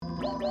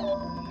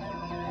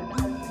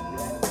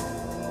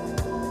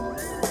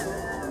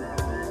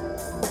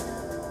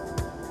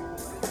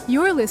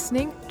You're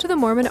listening to the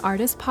Mormon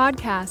Artist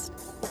Podcast,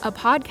 a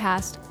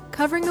podcast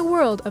covering the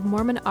world of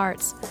Mormon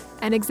arts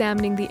and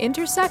examining the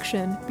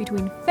intersection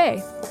between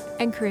faith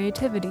and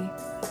creativity.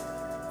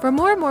 For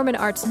more Mormon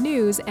arts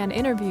news and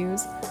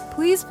interviews,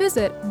 please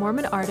visit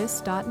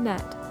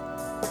mormonartist.net.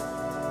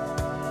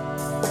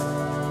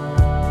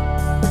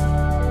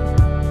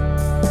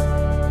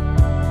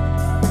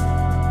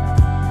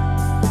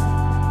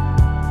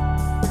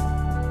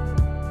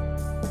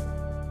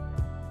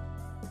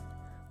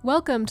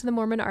 Welcome to the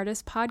Mormon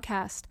Artist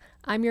Podcast.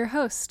 I'm your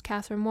host,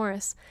 Catherine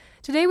Morris.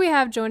 Today we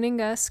have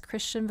joining us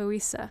Christian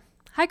Voisa.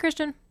 Hi,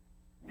 Christian.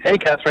 Hey,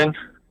 Catherine.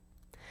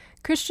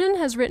 Christian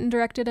has written,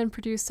 directed, and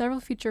produced several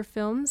feature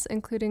films,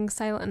 including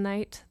Silent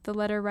Night, The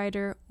Letter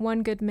Writer,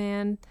 One Good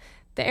Man,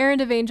 The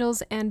Errand of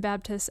Angels, and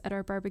Baptists at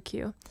Our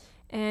Barbecue.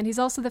 And he's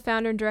also the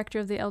founder and director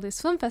of the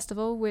LDS Film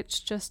Festival,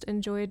 which just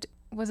enjoyed,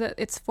 was it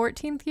its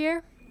 14th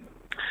year?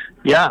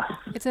 Yeah.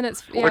 It's in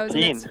its 14. Yeah, it was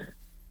in its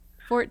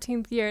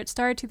 14th year. It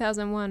started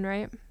 2001,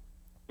 right?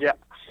 Yeah.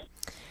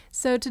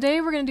 So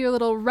today we're going to do a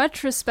little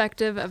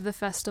retrospective of the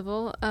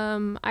festival.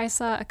 I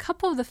saw a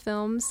couple of the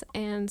films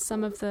and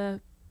some of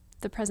the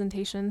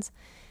presentations,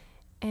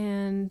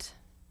 and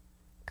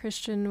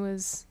Christian,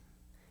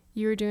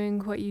 you were doing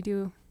what you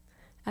do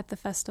at the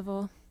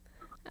festival,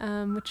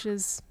 which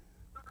is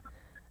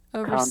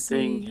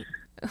Counting.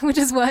 Which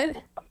is what?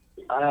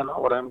 I don't know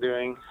what I'm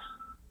doing.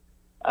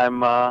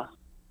 I'm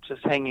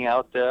just hanging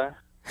out there.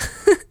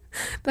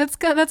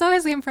 That's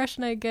always the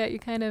impression I get. You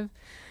kind of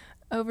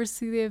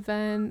oversee the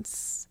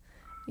events,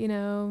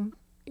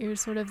 you're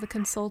sort of the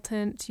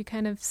consultant. You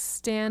kind of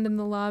stand in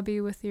the lobby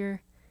with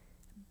your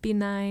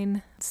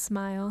benign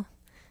smile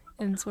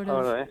and sort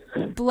of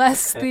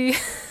bless the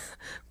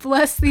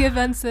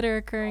events that are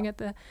occurring at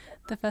the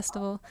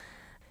festival.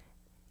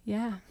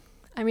 Yeah.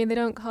 I mean, they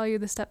don't call you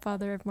the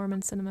stepfather of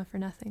Mormon cinema for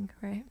nothing,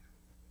 right?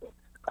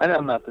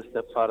 I'm not the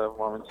stepfather of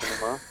Mormon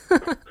cinema.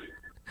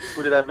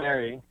 Who did I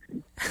marry?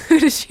 Who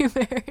did you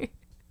marry?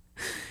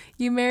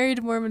 You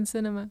married Mormon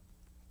cinema.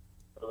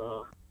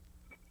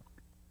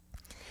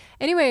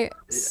 Anyway, yeah.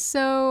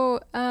 So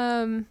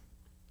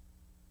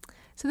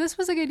this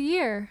was a good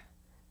year.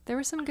 There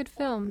were some good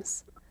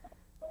films.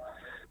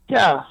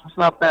 Yeah, it's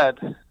not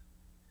bad.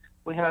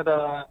 We had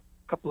a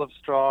couple of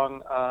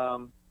strong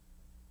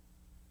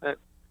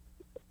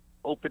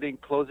opening,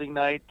 closing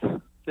night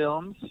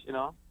films,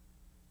 I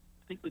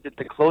think we did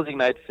the closing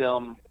night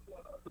film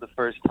for the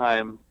first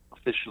time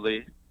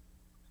officially.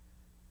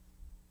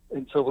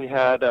 And so we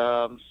had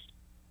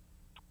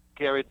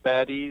Garrett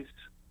Baddy's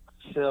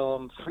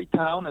film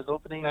Freetown as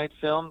opening night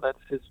film.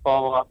 That's his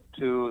follow-up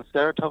to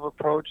Saratov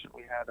Approach.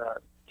 We had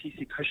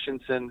T.C.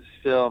 Christensen's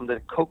film, The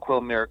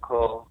Coquille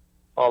Miracle,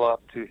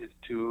 follow-up to his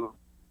two,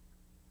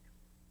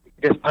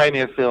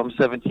 pioneer films,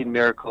 17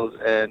 Miracles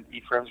and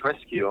Ephraim's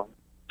Rescue.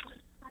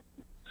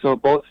 So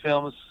both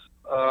films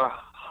are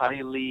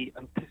highly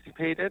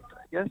anticipated,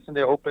 I guess, and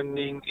they're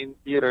opening in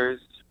theaters.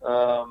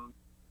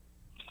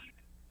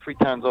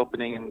 Freetown's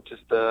opening in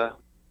just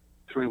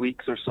 3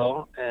 weeks or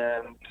so,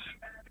 and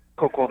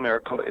Coquille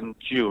Miracle in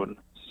June.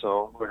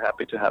 So we're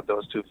happy to have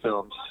those two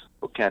films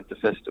bookend the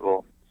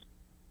festival.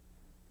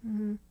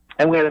 Mm-hmm.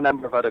 And we had a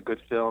number of other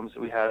good films.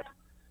 We had,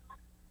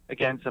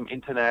 again, some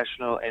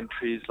international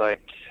entries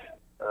like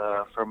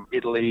from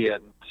Italy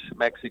and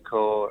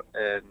Mexico.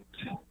 And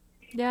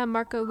yeah,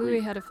 Marco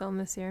Louis had a film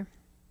this year.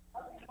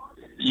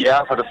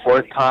 Yeah, for the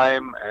fourth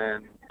time.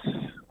 And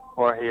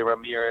Jorge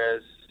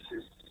Ramirez,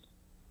 his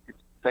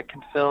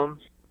second film.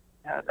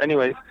 Yeah,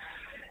 anyways,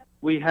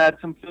 we had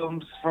some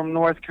films from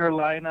North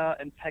Carolina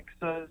and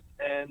Texas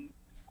and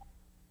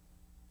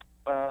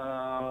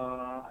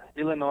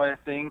Illinois, I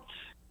think.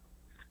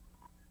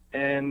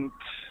 And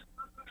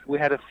we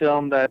had a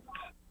film that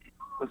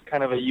was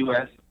kind of a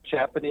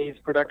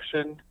U.S.-Japanese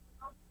production.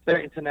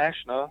 Very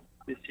international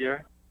this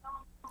year.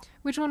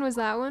 Which one was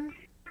that one?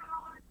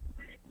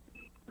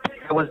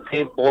 That was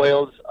Dave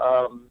Boyle's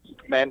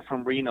Man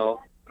from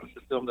Reno. It was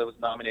the film that was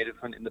nominated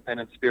for an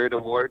Independent Spirit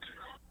Award.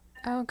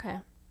 Oh, okay.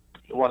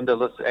 It won the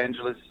Los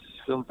Angeles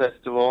Film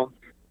Festival.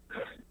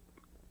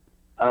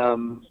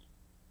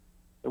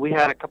 We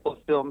had a couple of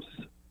films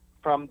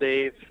from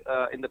Dave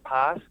in the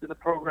past in the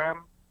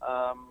program.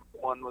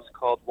 One was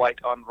called White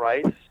on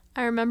Rice.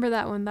 I remember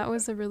that one. That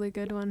was a really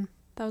good one.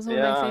 That was one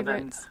of my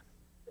favorites.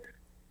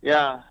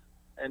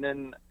 And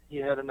then he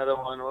had another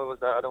one. What was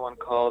that other one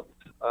called?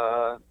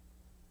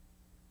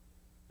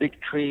 Big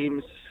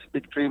Dreams,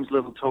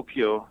 Little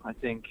Tokyo, I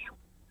think.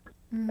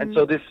 Mm-hmm. And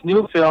so this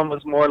new film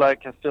was more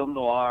like a film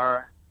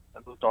noir, a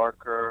little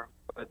darker,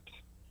 but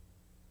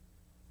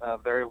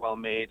very well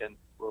made, and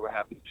we were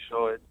happy to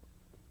show it.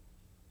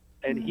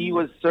 And he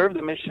was served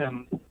a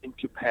mission in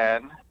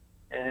Japan,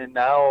 and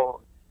now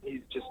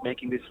he's just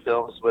making these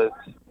films with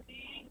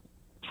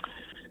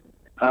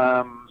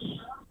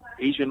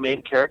Asian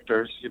main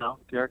characters,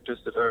 characters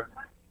that are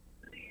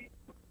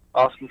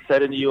often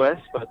set in the U.S.,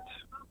 but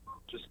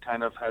just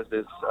kind of has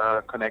this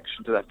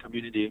connection to that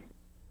community.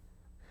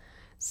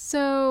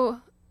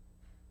 So,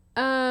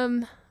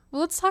 well,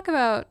 let's talk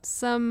about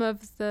some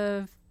of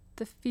the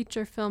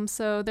feature films.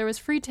 So there was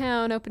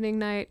Freetown opening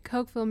night,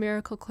 Cokeville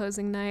Miracle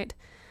closing night,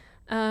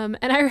 and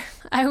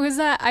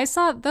I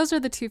saw those are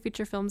the two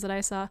feature films that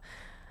I saw.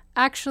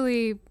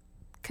 Actually,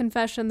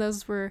 confession,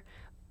 those were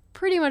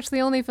pretty much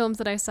the only films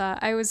that I saw.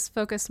 I was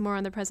focused more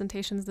on the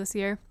presentations this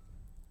year.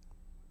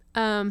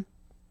 But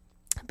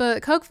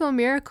Cokeville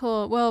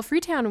Miracle, well,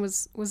 Freetown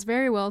was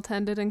very well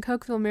attended, and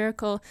Cokeville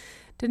Miracle,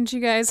 didn't you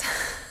guys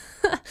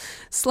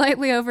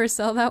slightly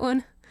oversell that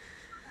one?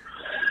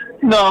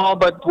 No,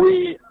 but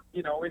we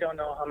don't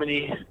know how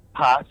many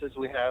passes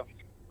we have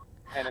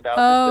handed out.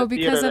 Oh,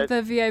 because of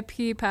the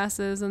VIP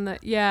passes and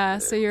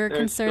so you're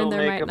concerned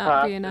there might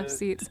not be enough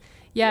seats.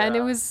 Yeah, and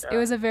it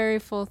was a very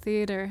full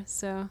theater,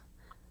 so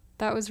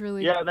that was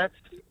really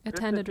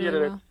attended really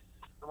well.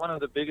 One of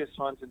the biggest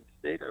ones in the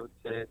state, I would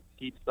say. It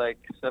seats like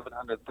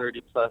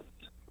 730 plus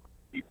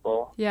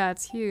people. Yeah,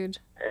 it's huge.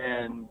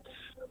 And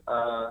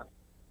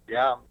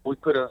we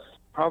could have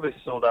probably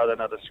sold out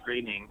another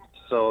screening.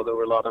 So there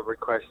were a lot of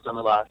requests on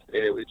the last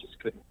day we just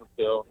couldn't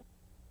fulfill.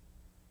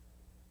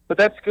 But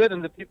that's good,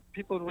 and the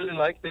people really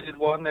liked it. It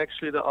won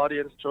actually the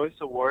Audience Choice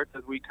Award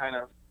that we kind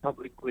of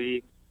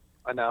publicly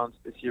announced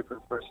this year for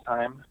the first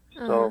time.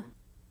 So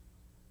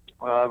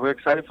we're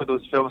excited for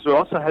those films. We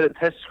also had a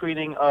test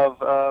screening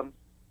of,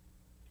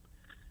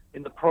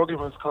 in the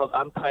program it was called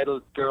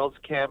Untitled Girls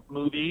Camp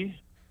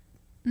Movie.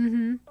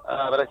 Mm-hmm.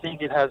 But I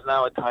think it has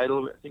now a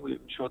title. I think we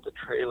showed the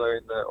trailer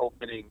in the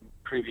opening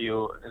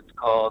preview. It's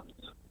called,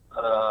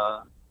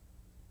 I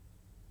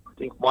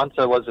think, Once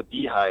I Was a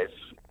Beehive.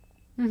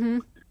 Mm-hmm.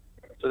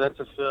 So that's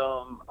a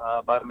film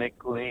by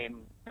McLean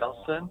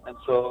Nelson, and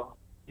so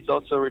he's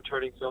also a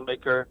returning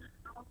filmmaker.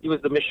 He was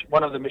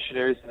one of the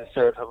missionaries in the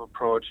Seraphim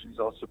Approach. He's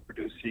also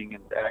producing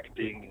and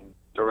acting and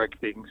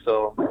directing.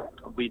 So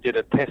we did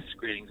a test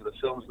screening. So the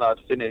film's not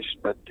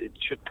finished, but it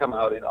should come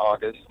out in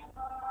August.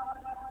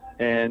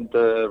 And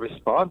the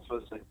response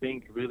was, I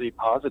think, really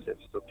positive.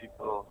 So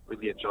people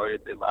really enjoyed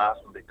it. They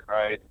laughed and they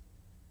cried.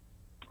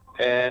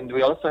 And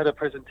we also had a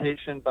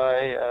presentation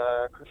by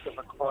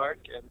Christopher Clark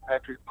and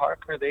Patrick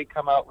Parker. They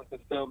come out with a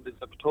film this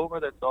October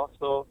that's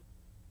also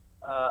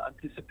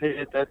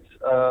anticipated. That's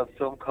a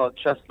film called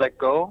Just Let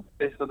Go,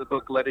 based on the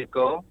book Let It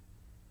Go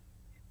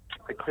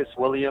by Chris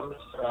Williams,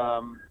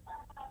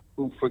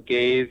 who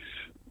forgave,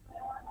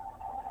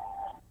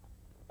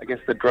 I guess,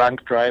 the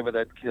drunk driver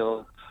that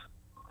killed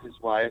his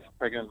wife,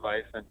 pregnant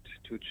wife, and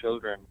 2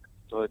 children.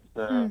 So it's,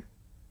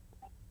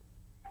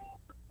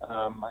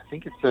 I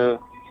think it's a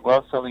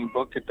well-selling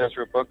book. It does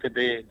book, and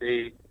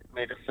they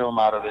made a film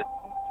out of it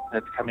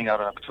that's coming out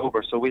in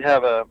October. So we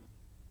have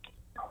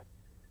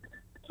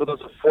so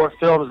those are 4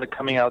 films that are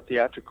coming out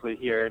theatrically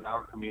here in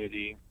our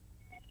community.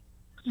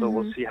 So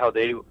we'll see how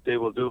they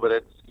will do,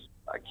 but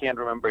I can't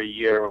remember a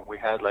year when we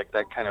had like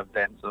that kind of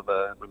dense of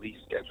a release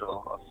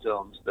schedule of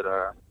films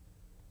that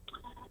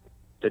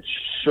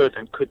should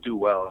and could do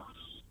well.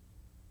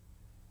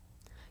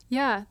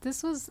 Yeah,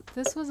 this was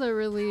a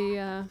really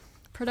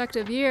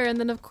productive year, and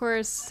then of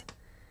course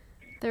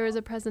there was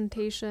a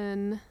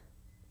presentation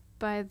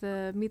by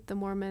the Meet the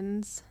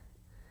Mormons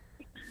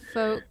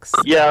folks.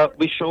 Yeah,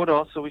 we showed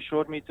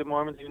Meet the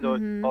Mormons, even though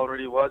it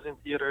already was in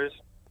theaters.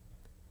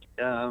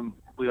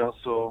 We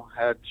also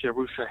had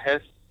Jerusha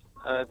Hess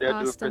there do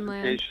a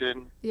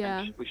presentation.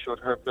 Yeah, we showed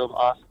her film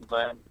Austin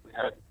Land.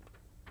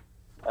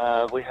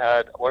 We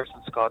had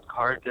Orson Scott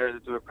Card there to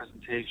do a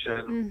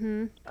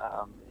presentation.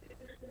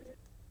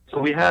 So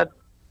we had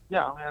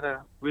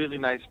a really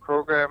nice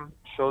program.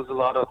 Shows a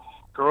lot of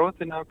growth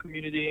in our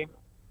community,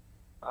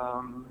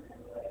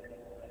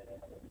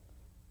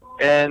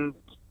 and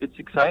it's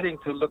exciting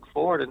to look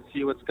forward and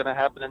see what's going to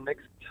happen in the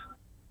next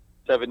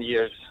 7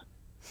 years.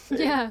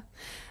 Yeah.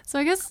 So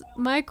I guess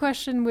my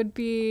question would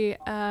be,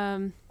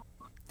 I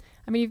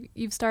mean,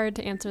 you've started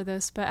to answer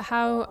this, but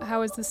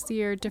how is this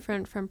year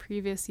different from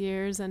previous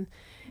years, and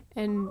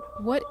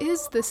what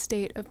is the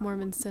state of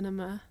Mormon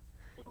cinema?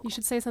 You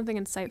should say something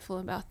insightful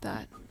about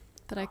that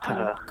I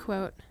can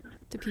quote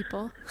to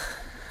people.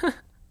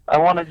 I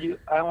wanted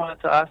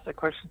to ask that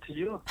question to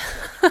you.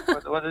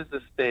 What is the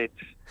state?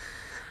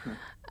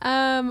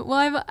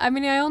 Well,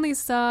 I only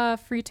saw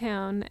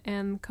Freetown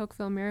and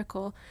Cokeville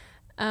Miracle,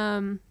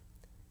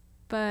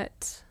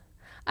 but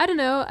I don't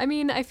know. I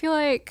mean, I feel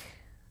like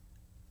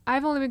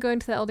I've only been going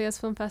to the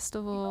LDS Film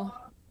Festival.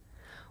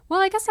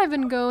 Well, I guess I've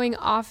been going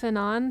off and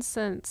on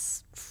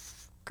since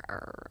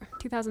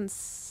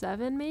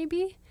 2007,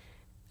 maybe.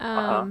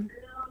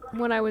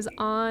 When I was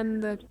on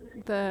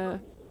the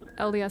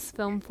LDS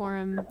Film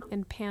Forum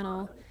and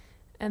panel,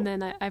 and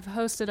then I've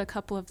hosted a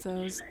couple of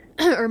those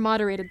or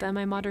moderated them.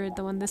 I moderated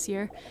the one this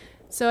year,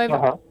 so I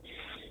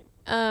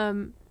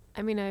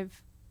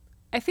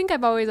think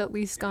I've always at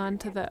least gone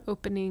to the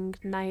opening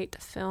night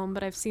film,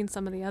 but I've seen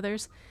some of the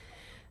others.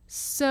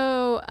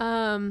 So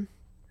I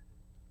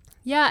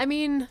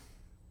mean,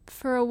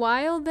 for a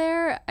while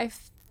there, I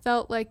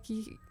felt like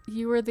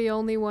you were the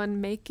only one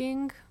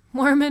making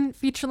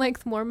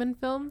feature-length Mormon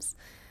films.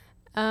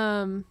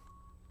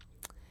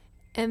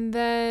 and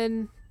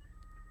then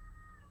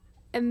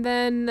and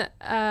then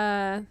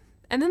uh,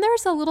 and then there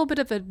was a little bit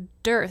of a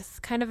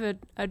dearth, kind of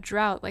a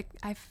drought. Like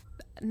I've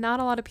not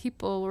a lot of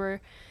people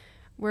were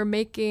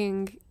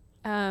making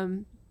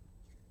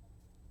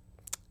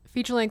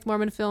feature length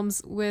Mormon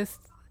films with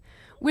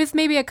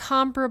maybe a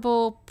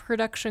comparable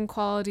production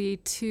quality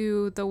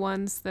to the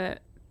ones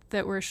that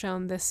were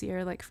shown this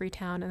year, like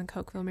Freetown and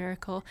Cokeville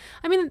Miracle.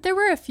 I mean, there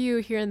were a few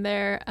here and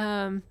there,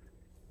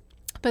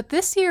 but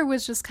this year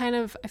was just kind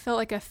of, I felt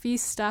like a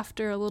feast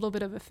after a little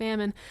bit of a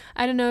famine.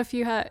 I don't know if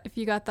you had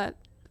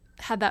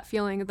that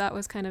feeling. That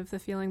was kind of the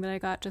feeling that I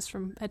got just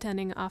from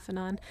attending off and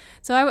on.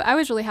 So I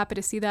was really happy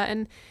to see that,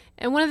 and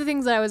one of the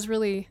things that I was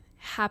really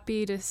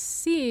happy to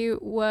see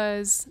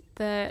was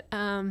that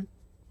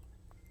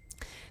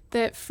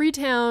that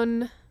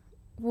Freetown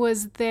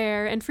was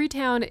there, and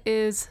Freetown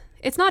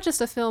it's not just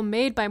a film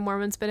made by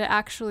Mormons, but it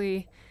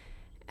actually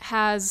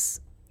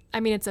has, I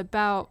mean, it's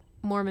about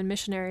Mormon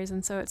missionaries,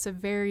 and so it's a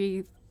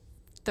very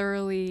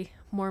thoroughly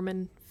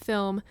Mormon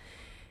film.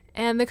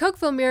 And the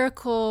Cokeville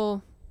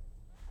Miracle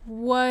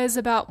was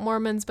about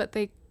Mormons, but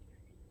they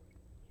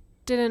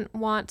didn't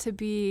want to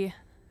be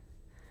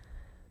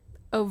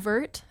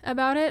overt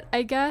about it,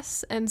 I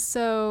guess. And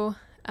so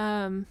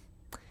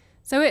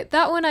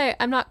that one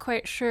I'm not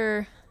quite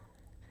sure.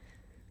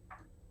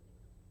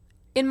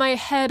 In my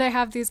head, I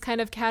have these kind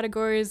of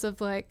categories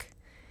of like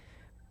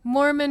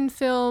Mormon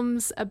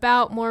films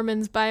about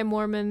Mormons by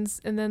Mormons,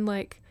 and then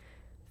like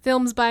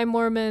films by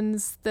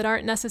Mormons that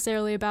aren't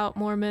necessarily about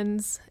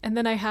Mormons. And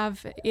then I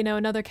have,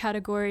 another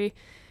category,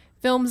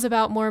 films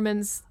about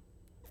Mormons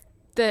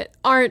that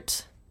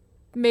aren't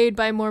made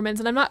by Mormons.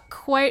 And I'm not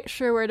quite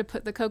sure where to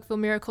put the Cokeville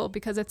Miracle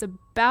because it's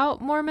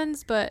about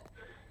Mormons, but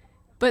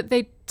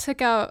they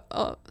took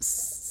out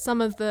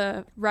some of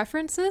the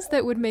references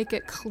that would make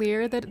it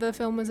clear that the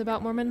film was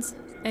about Mormons.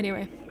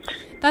 Anyway,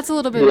 that's a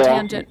little bit of a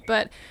tangent,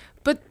 but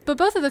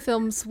both of the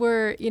films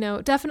were,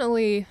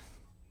 definitely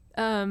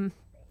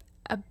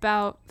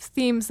about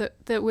themes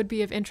that would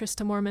be of interest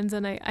to Mormons,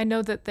 and I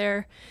know that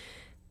they're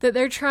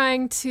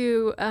trying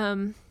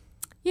to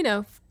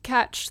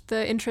catch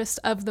the interest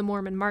of the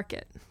Mormon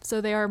market.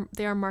 So they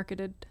are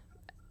marketed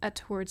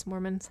towards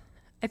Mormons.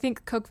 I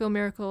think Cokeville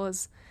Miracle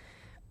is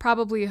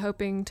probably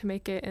hoping to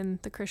make it in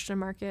the Christian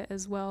market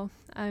as well.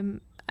 I'm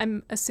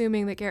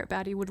assuming that Garrett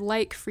Batty would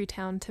like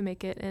Freetown to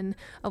make it in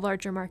a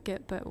larger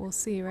market, but we'll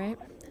see, right?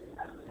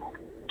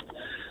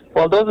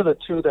 Well, those are the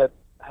two that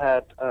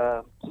had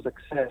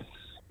success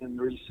in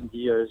recent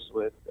years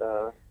with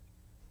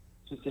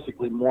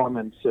specifically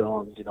Mormon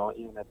films,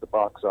 even at the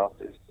box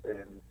office.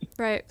 And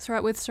right,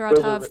 so with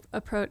Saratov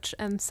Approach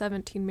and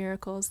 17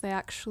 Miracles, they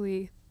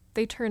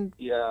turned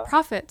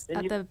profits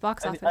at the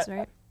box office,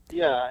 right?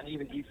 Yeah, and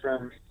even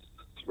Ephraim's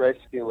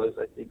Rescue was,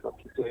 I think,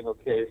 doing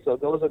okay. So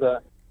those are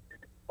the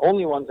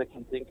only ones I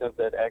can think of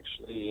that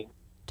actually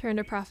turned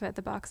a profit at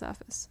the box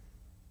office.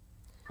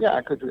 Yeah,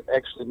 I could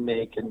actually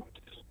make a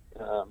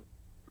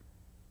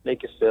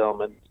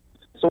film. And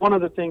so one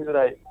of the things that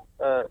I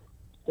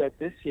said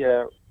this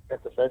year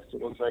at the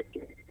festival was like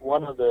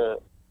one of the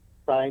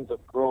signs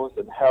of growth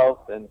and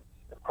health and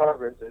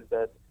progress is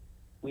that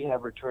we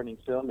have returning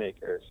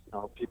filmmakers,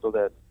 people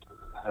that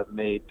have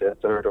made their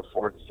third or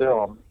fourth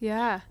film.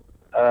 Yeah.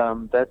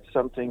 That's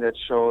something that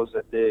shows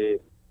that they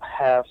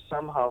have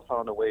somehow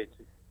found a way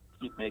to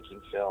keep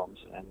making films,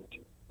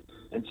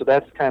 and so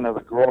that's kind of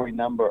a growing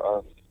number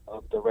of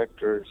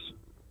directors,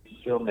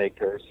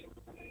 filmmakers,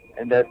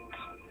 and that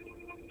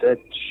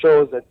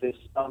shows that they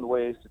found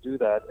ways to do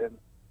that. And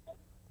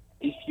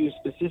if you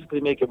specifically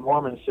make a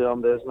Mormon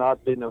film, there's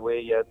not been a way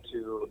yet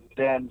to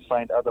then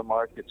find other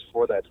markets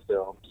for that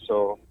film.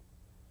 So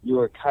you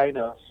are kind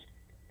of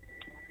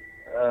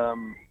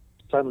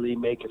suddenly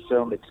make a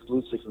film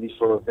exclusively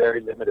for a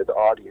very limited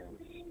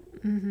audience,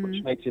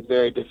 which makes it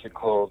very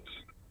difficult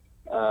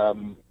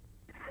to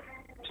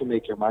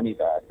make your money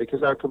back,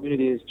 because our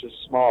community is just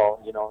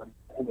small,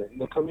 and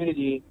the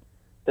community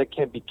that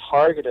can be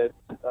targeted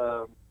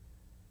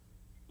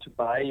to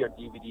buy your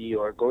DVD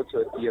or go to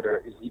a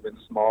theater is even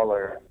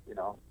smaller,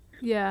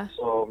 Yeah.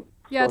 So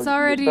it's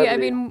already, I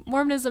mean,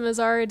 Mormonism is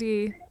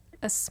already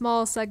a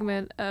small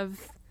segment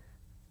of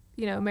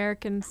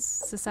American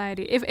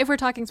society. If we're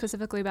talking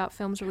specifically about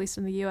films released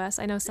in the U.S.,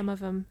 I know some of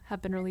them have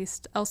been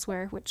released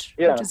elsewhere, which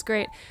is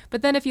great.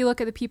 But then if you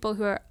look at the people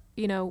who are,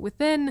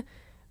 within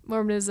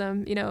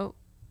Mormonism,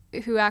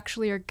 who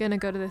actually are going to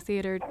go to the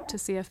theater to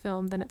see a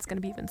film, then it's going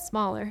to be even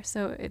smaller.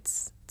 So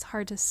it's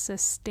hard to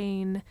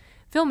sustain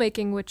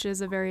filmmaking, which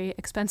is a very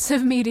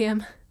expensive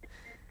medium.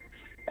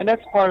 And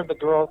that's part of the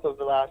growth of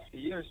the last few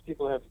years.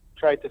 People have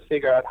tried to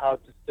figure out how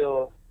to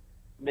still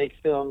make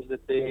films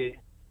that they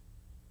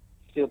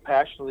feel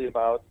passionately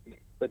about,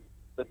 but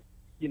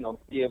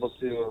be able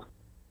to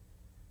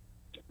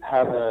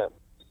have a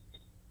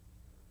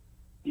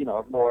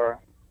more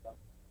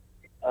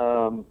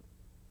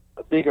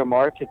a bigger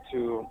market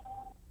to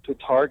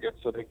target,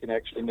 so they can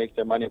actually make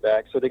their money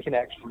back, so they can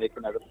actually make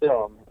another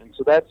film. And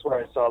so that's where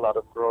I saw a lot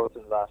of growth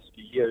in the last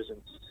few years. And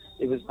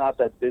it was not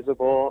that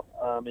visible,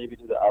 maybe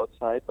to the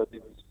outside, but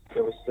it was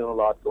there was still a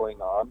lot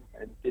going on.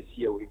 And this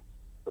year we,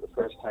 for the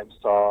first time,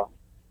 saw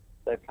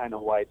that kind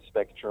of wide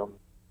spectrum.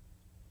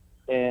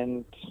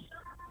 And,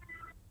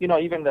 you know,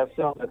 even the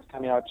film that's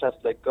coming out, Just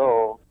Let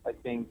Go, I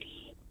think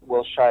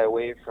will shy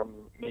away from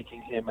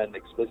making him an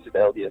explicit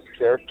LDS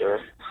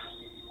character.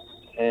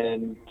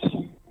 And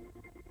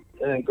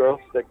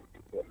Girls That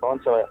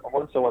also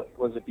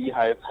was a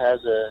Beehive has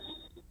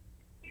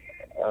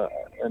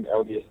an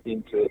LDS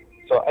theme to it.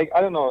 So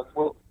I don't know.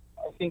 Well,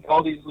 I think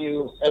all these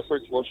new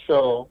efforts will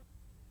show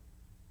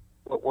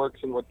what works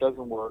and what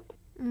doesn't work.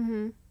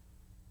 Mm-hmm.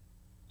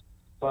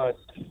 But,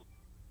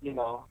 you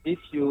know, if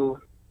you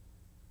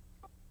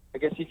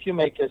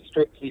make a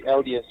strictly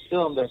LDS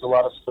film, there's a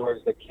lot of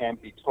stories that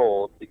can't be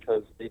told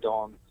because they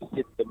don't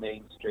hit the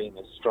mainstream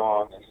as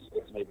strong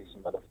as maybe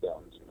some other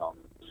films, you know.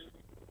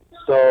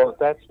 So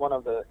that's one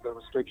of the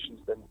restrictions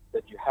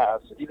that you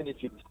have. So even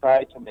if you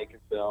decide to make a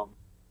film,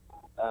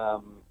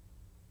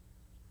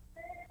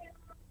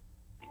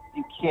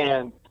 you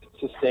can't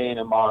sustain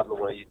a model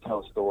where you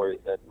tell stories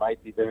that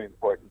might be very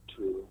important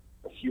to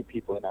a few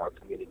people in our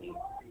community.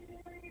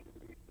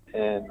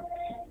 And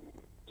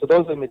so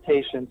those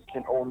limitations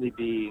can only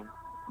be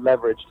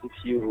leveraged if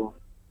you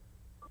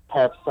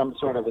have some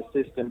sort of a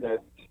system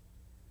that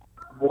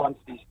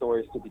wants these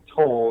stories to be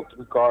told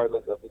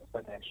regardless of its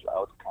financial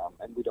outcome,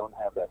 and we don't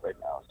have that right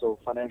now. So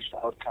financial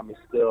outcome is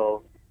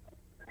still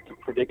the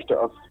predictor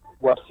of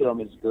what film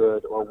is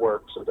good or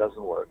works or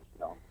doesn't work.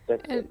 You know,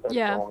 that's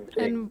the only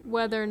thing. And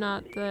whether or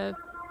not that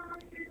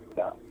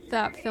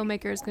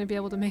filmmaker is going to be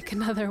able to make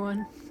another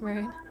one,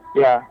 right?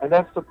 Yeah, and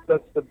that's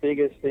the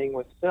biggest thing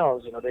with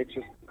films. You know, they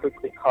just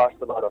quickly cost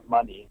a lot of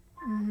money.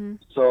 Mm-hmm.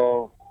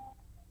 So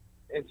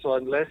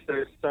unless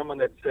there's someone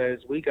that says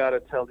we got to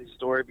tell this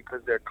story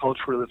because they're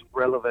culturally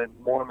relevant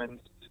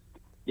Mormons,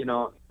 you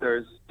know,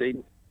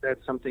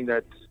 that's something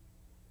that,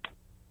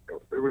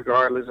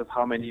 regardless of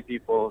how many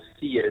people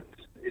see it,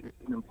 it's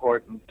an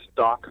important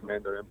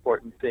document or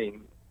important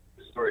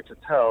story to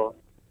tell.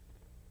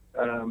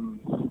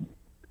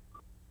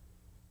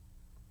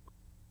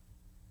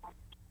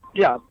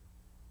 Yeah,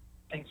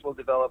 things will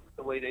develop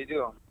the way they do.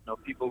 You know,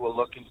 people will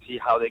look and see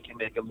how they can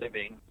make a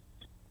living.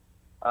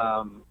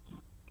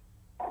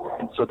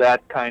 And so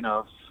that kind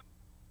of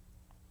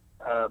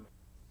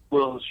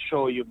will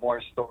show you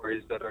more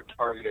stories that are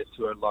targeted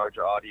to a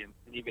larger audience,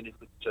 and even if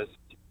it's just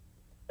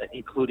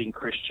including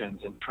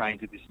Christians and trying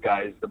to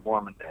disguise the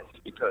Mormonness,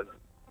 because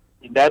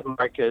in that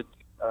market,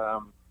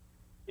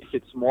 if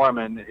it's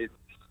Mormon,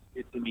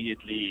 it's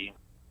immediately,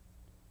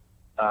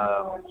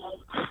 well,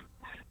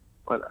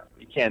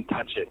 you can't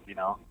touch it, you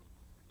know.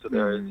 So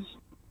there's,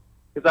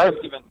 because I've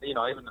even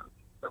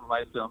some of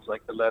my films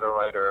like The Letter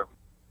Writer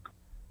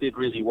did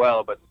really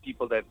well, but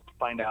people that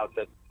find out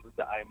that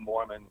I'm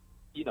Mormon,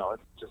 you know,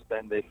 it's just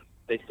then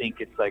they think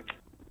it's like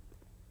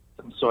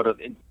some sort of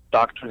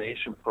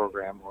indoctrination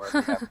program, or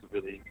they have to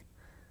really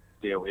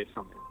stay away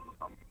from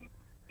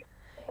it.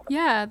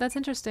 Yeah, that's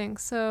interesting.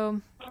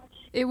 So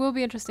it will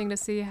be interesting to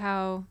see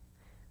how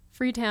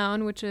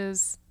Freetown, which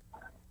is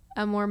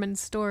a Mormon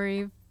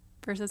story,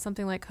 versus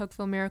something like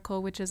Cokeville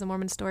Miracle, which is a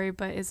Mormon story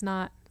but is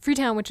not.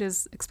 Freetown, which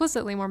is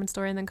explicitly a Mormon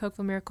story, and then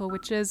Cokeville Miracle,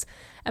 which is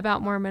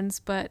about Mormons,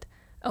 but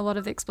a lot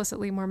of the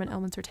explicitly Mormon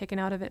elements are taken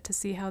out of it to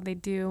see how they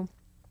do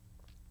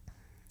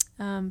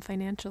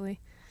financially.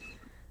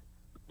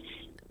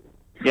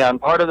 Yeah,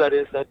 and part of that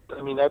is that,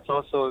 I mean, that's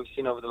also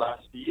seen over the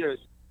last few years.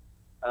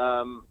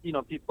 You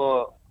know,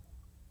 people,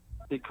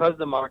 because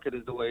the market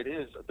is the way it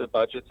is, the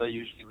budgets are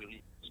usually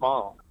really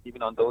small,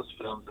 even on those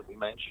films that we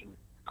mentioned.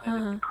 And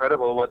it's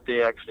incredible what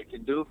they actually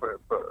can do for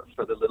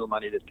the little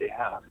money that they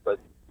have. But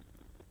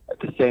at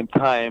the same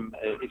time,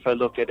 if I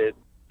look at it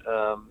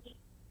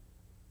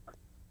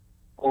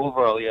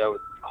overall, I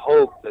would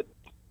hope that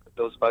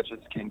those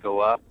budgets can go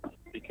up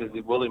because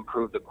it will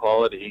improve the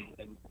quality.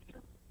 And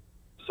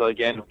so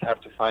again, we have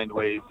to find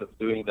ways of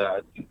doing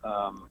that.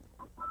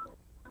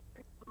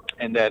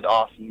 And that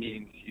often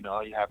means, you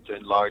know, you have to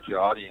enlarge your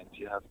audience.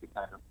 You have to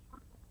kind of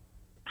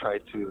try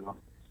to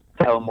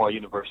tell more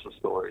universal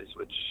stories,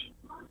 which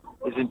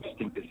is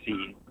interesting to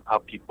see how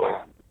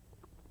people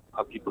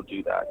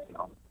do that, you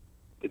know,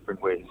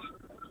 different ways.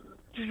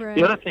 Right.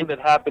 The other thing that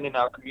happened in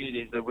our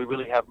community is that we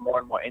really have more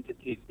and more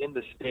entities in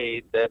the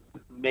state that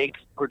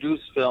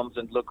produce films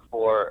and look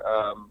for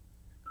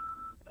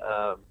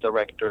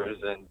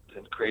directors and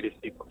creative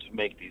people to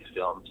make these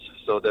films.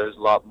 So there's a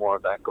lot more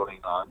of that going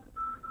on.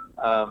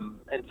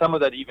 And some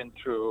of that even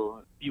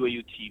through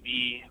BYU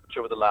TV, which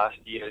over the last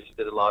years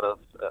did a lot of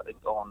its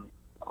own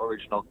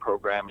original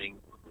programming.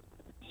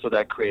 So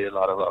that created a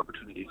lot of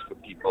opportunities for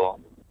people.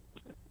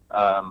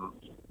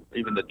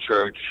 Even the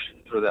church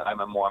through the I'm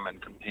a Mormon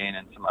campaign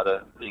and some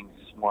other things,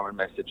 Mormon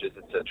messages,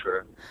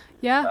 etc.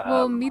 Yeah,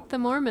 well, Meet the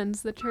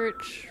Mormons, the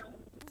church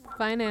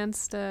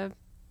financed a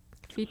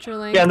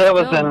feature-length film. That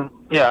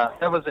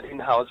was an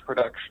in-house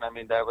production. I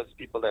mean, that was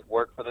people that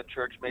worked for the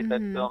church made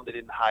that film. They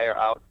didn't hire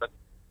out, but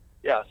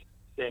yeah,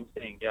 same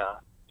thing. Yeah,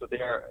 so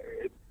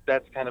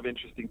that's kind of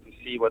interesting to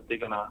see what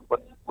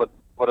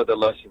what are the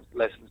lessons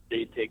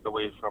they take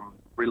away from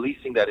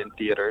releasing that in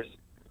theaters,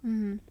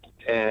 Mm-hmm.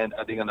 and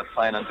are they going to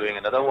plan on doing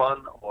another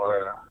one,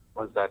 or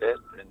was that it,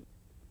 and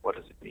what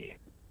does it mean?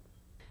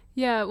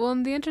 Yeah, well,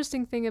 and the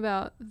interesting thing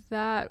about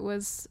that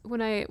was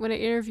when I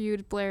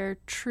interviewed Blair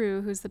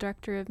True, who's the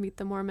director of Meet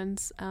the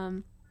Mormons,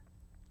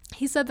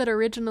 he said that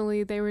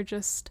originally they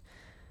weren't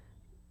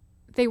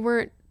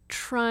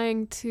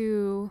trying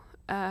to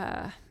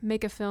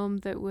make a film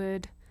that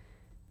would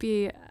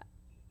be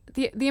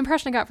the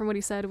impression I got from what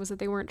he said was that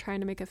they weren't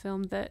trying to make a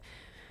film that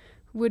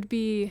would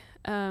be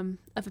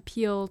of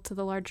appeal to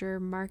the larger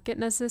market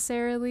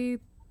necessarily.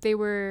 They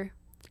were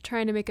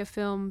trying to make a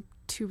film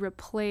to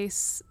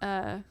replace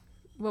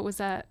what was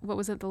at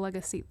the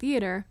Legacy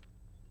Theater,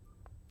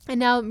 and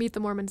now Meet the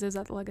Mormons is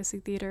at the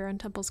Legacy Theater on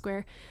Temple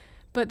Square.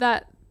 But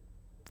that,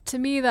 to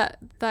me,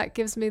 that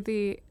gives me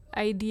the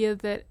idea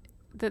that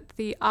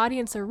the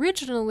audience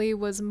originally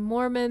was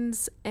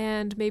Mormons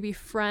and maybe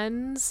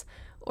friends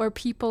or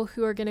people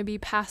who are going to be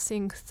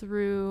passing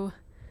through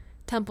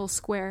Temple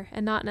Square,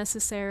 and not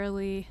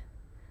necessarily,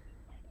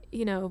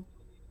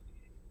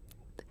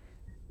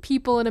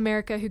 people in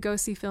America who go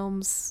see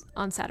films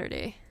on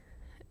Saturday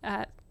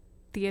at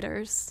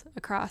theaters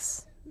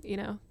across,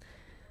 the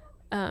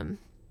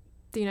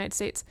United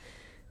States.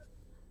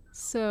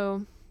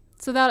 So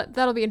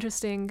that'll be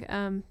interesting,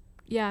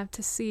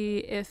 to see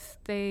if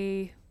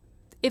they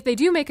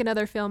do make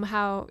another film,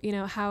 how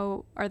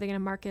are they going to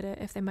market it?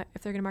 If they're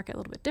going to market it a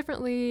little bit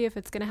differently, if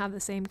it's going to have the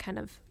same kind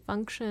of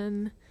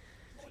function.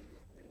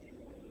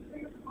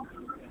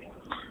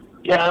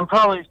 Yeah, and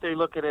probably if they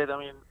look at it, I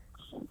mean,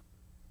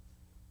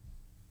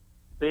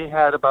 they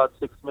had about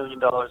 $6 million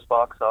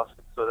box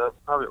office, so that's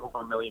probably over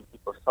 1 million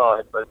people saw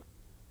it, but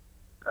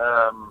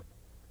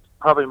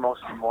probably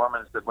mostly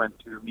Mormons that went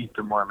to Meet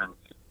the Mormons.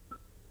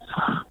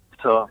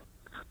 So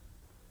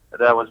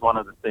that was one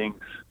of the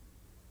things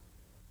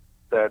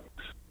that,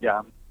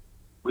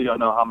 we don't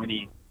know how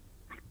many.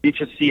 You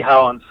should see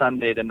how on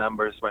Sunday the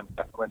numbers went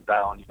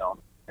down,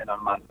 and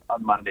on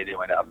Monday they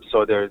went up.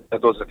 So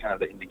those are kind of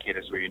the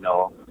indicators where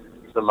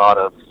a lot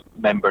of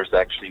members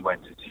actually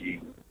went to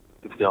see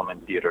the film in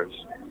theaters.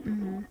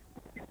 Mm-hmm.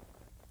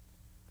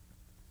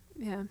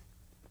 Yeah.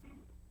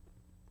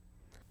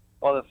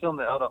 Well, the film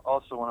that I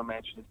also want to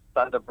mention is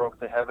Thunder Broke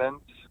the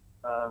Heavens.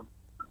 It's a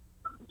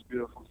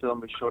beautiful film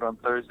we showed on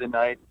Thursday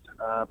night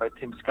by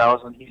Tim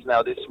Skousen. He's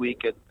now this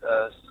week at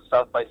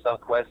South by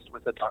Southwest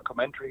with a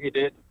documentary he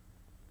did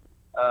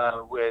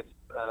with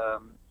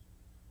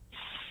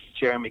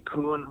Jeremy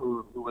Kuhn,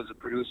 who was a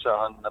producer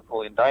on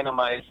Napoleon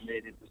Dynamite.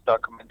 They did this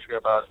documentary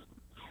about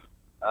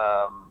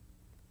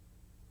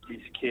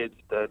these kids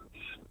that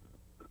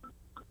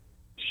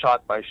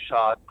shot by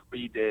shot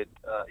redid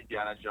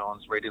Indiana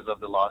Jones, Raiders of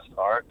the Lost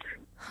Ark.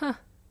 Huh.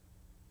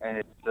 And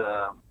it's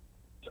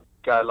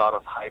got a lot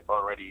of hype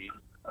already.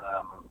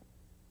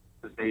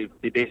 They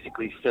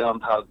basically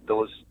filmed how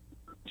those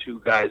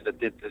two guys that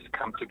did this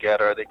come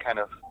together. They kind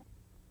of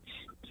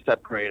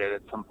separated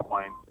at some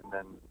point, and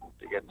then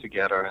they get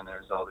together, and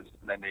there's all this,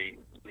 and then they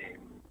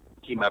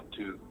team up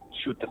to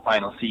shoot the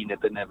final scene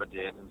that they never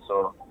did. And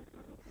so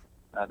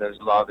there's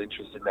a lot of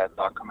interest in that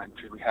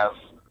documentary. We have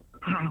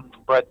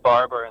Brett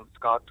Barber and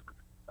Scott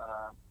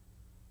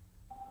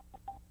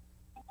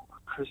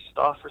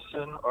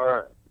Christopherson,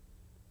 or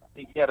I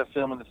think he had a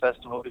film in the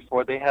festival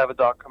before. They have a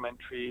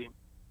documentary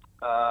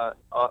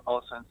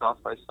also in South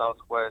by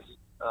Southwest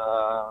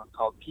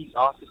called Peace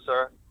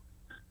Officer.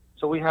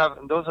 So we have,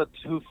 and those are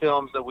two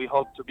films that we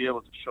hope to be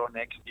able to show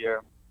next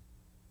year.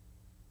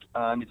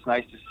 And it's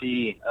nice to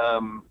see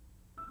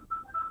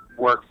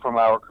work from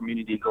our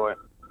community going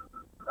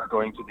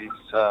to these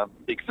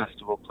big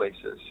festival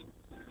places.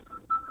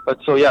 But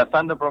so yeah,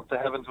 Thunder Broke the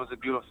Heavens was a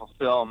beautiful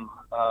film.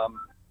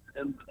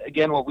 And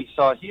again, what we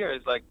saw here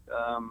is like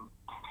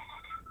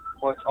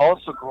what's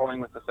also growing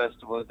with the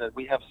festival is that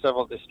we have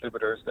several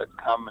distributors that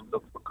come and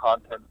look for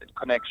content, and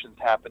connections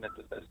happen at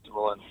the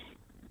festival, and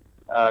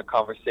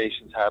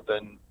conversations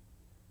happen.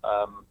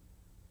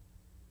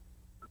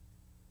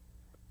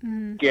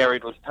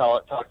 Garrett was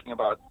talking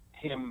about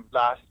him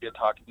last year,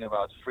 talking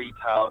about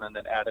Freetown, and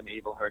then Adam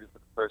Abel heard it for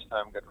the first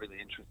time, got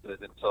really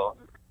interested, and so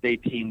they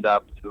teamed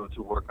up to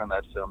work on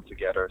that film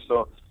together.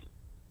 So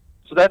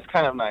that's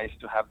kind of nice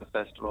to have the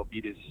festival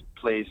be this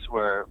place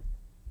where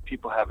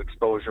people have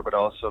exposure, but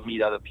also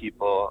meet other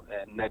people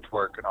and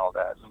network and all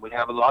that. And we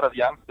have a lot of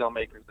young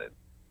filmmakers that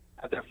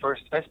have their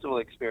first festival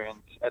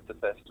experience at the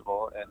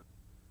festival,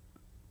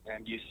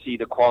 and you see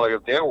the quality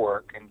of their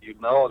work, and you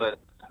know that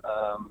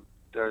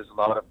there's a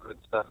lot of good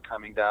stuff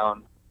coming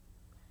down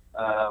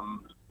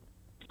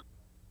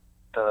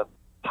the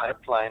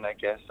pipeline, I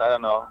guess. I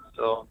don't know.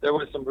 So there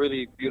were some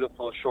really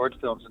beautiful short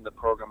films in the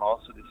program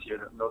also this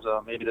year. Those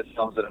are maybe the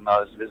films that are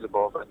not as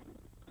visible, but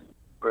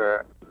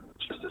we're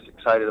just as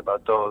excited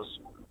about those.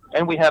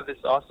 And we have this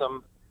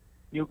awesome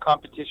new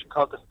competition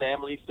called the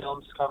Family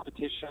Films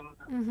Competition,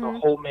 so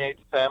homemade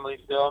family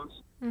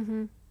films.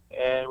 Mm-hmm.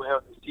 And we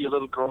have to see a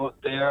little growth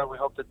there. We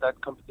hope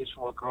that competition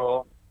will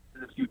grow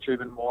in the future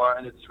even more.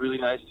 And it's really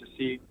nice to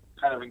see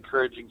kind of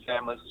encouraging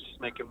families to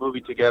just make a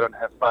movie together and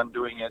have fun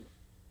doing it.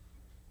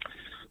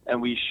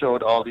 And we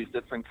showed all these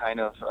different kind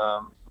of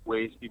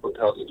ways people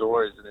tell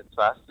stories, and it's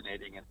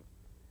fascinating. And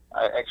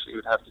I actually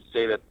would have to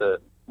say that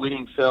the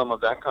winning film of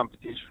that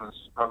competition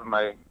was probably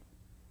my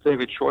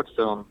favorite short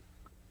film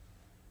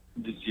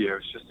this year.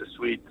 It's just a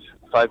sweet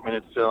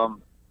 5-minute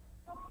film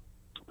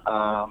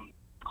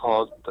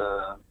called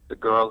The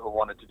Girl Who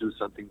Wanted to Do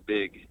Something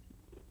Big.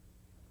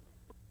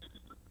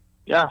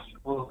 Yeah,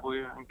 well,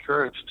 we're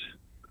encouraged.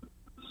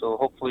 So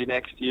hopefully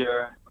next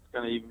year it's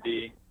going to even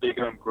be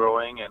bigger and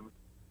growing, and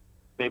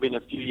maybe in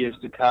a few years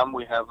to come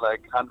we have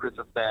like hundreds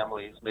of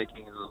families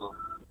making a little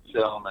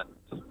film. And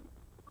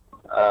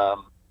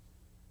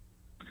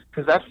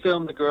because that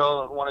film, The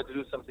Girl Who Wanted to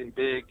Do Something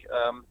Big,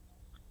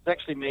 it's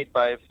actually made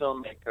by a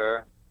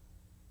filmmaker,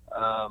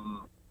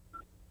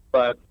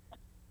 but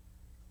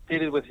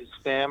did it with his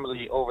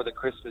family over the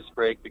Christmas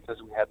break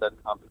because we had that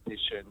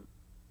competition.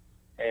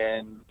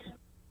 And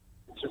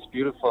it's just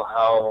beautiful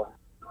how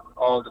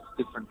all the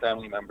different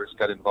family members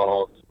got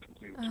involved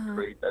to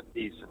create that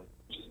piece, and it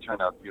just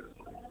turned out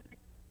beautiful.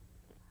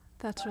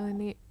 That's really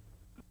neat.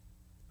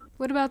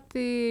 What about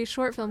the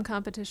short film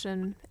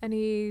competition?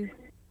 Any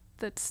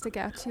that stick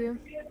out to you?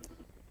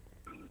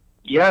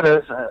 Yeah,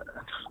 it's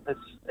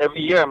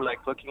every year I'm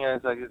like looking at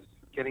it, like it's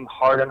getting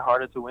harder and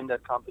harder to win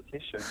that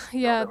competition.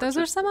 Yeah, those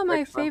are some of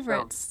my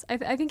favorites.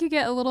 I think you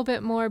get a little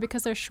bit more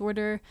because they're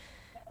shorter.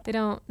 They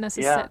don't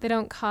necessarily they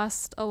don't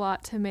cost a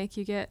lot to make.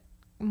 You get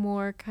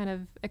more kind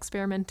of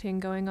experimenting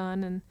going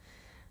on, and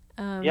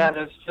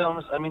there's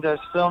films. I mean, there's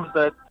films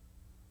that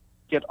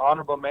get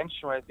honorable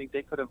mention where I think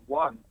they could have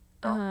won.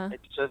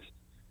 It's just,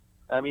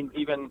 I mean,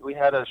 even we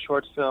had a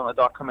short film, a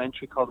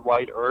documentary called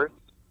White Earth,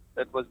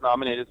 that was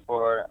nominated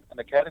for an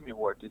Academy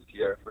Award this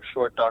year for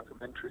short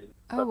documentary.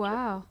 Oh,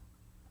 wow.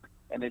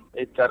 And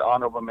it got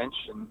honorable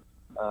mention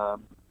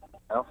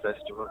at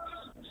festivals.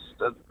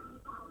 Just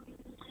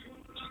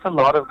a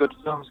lot of good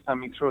films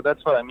coming through.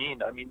 That's what I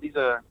mean. I mean, these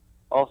are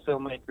all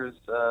filmmakers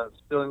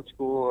still in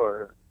school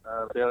or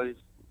barely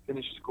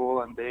finished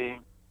school, and they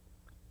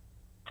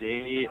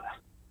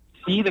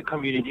see the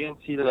community and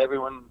see that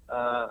everyone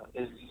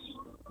is,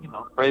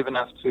 brave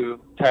enough to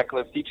tackle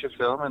a feature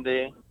film, and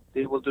they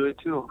will do it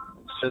too.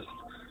 It's just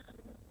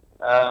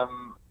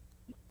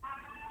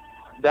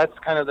that's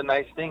kind of the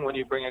nice thing when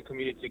you bring a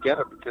community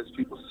together, because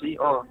people see,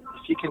 oh,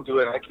 if you can do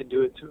it, I can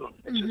do it too.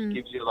 It just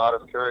gives you a lot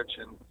of courage,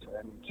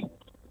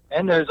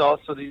 and there's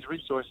also these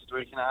resources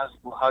where you can ask,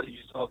 well, how did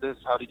you solve this?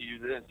 How did you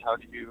do this? How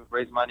did you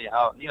raise money?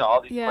 How,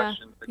 all these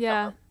questions that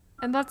come up.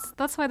 And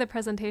that's why the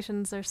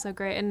presentations are so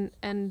great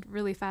and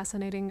really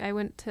fascinating. I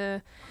went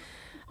to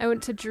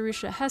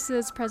Jerusha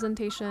Hess's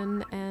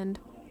presentation, and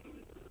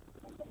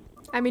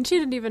I mean, she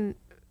didn't even,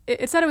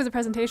 it said it was a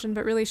presentation,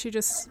 but really she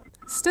just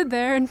stood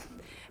there,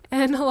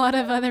 and a lot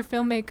of other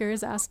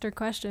filmmakers asked her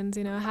questions,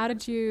 how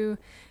did you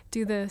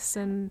do this,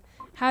 and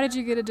how did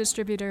you get a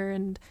distributor,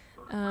 and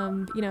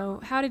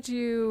how did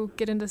you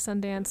get into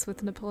Sundance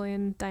with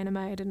Napoleon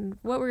Dynamite, and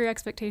what were your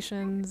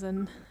expectations,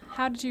 and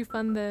how did you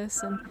fund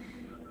this? And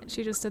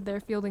she just stood there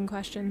fielding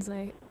questions,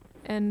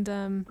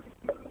 and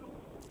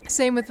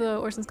same with the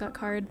Orson Scott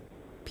Card,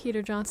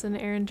 Peter Johnson,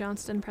 Aaron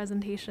Johnston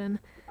presentation.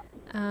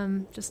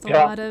 Just a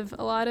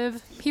lot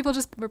of people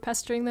just were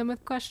pestering them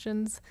with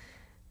questions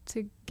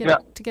to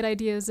get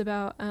ideas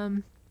about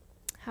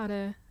how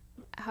to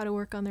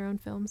work on their own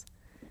films.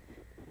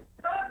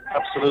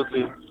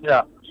 Absolutely,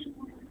 yeah.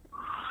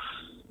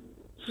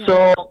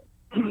 So,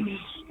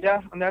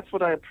 and that's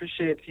what I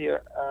appreciate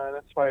here.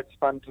 That's why it's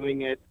fun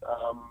doing it,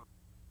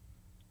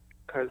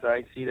 because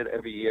I see that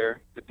every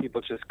year the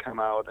people just come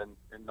out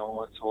and no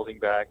one's holding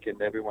back,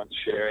 and everyone's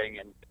sharing,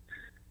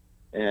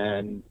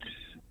 and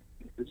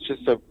it's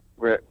just a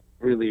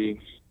really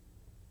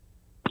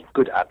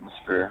good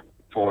atmosphere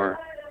for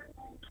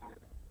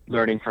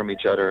learning from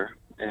each other,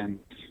 and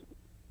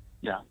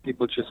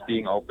people just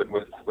being open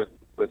with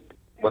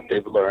what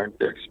they've learned,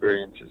 their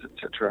experiences,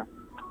 etc.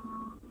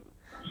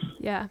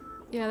 Yeah,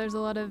 there's a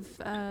lot of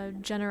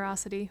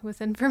generosity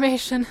with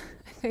information,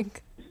 I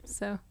think.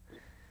 So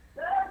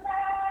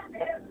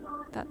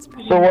that's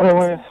pretty. So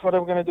what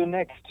are we going to do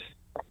next,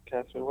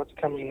 Catherine? What's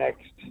coming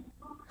next?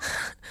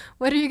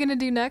 What are you going to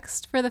do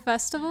next for the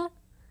festival?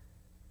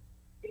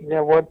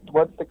 Yeah,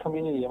 what's the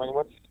community? I mean,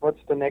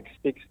 what's the next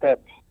big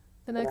step?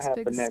 The next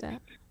big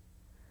step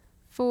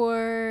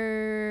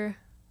for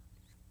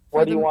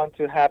what do you want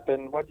to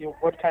happen? What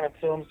kind of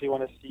films do you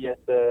want to see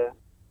at the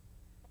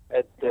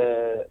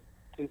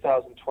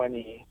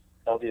 2020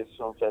 LDS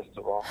Film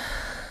Festival?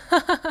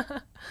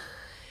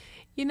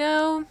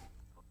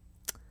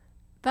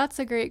 That's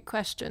a great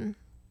question.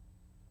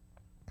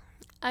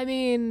 I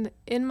mean,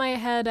 in my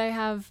head, I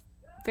have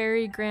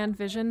very grand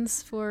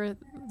visions for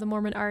the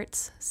Mormon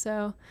arts.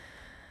 So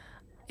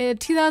in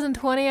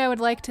 2020, I would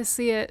like to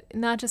see it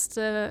not just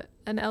an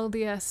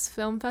LDS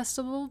film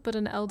festival, but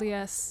an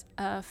LDS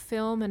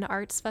film and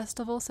arts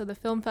festival. So the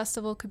film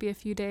festival could be a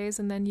few days,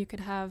 and then you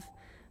could have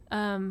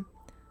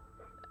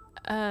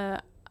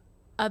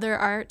other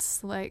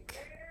arts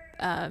like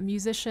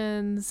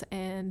musicians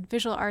and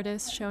visual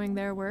artists showing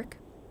their work.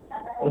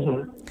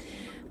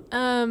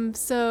 Mm-hmm.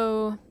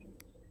 So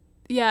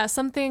yeah,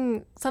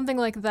 something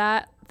like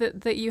that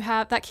you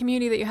have, that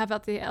community that you have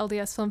at the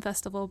LDS Film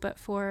Festival, but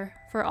for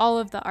all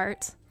of the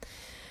art.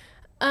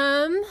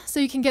 So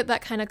you can get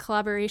that kind of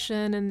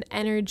collaboration and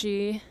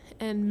energy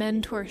and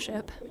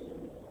mentorship.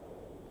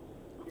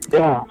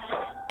 Yeah.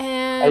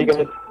 And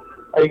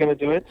are you gonna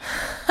do it?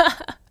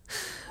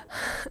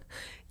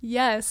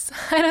 Yes,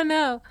 I don't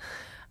know.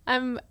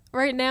 I'm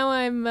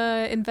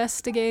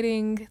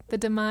investigating the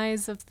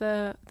demise of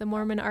the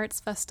Mormon Arts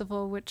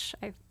Festival, which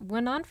I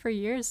went on for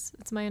years.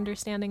 It's my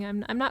understanding.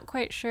 I'm not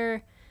quite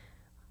sure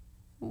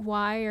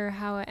why or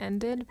how it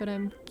ended, but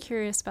I'm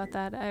curious about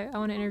that. I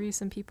want to interview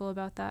some people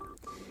about that.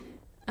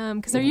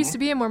 Because there used to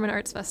be a Mormon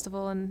Arts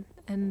Festival, and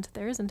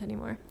there isn't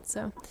anymore.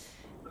 So,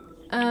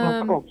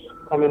 Cool.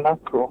 I mean, that's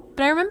cool.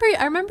 but I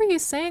remember you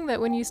saying that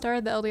when you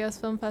started the LDS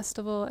Film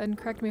Festival, and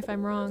correct me if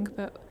I'm wrong,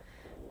 but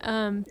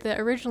that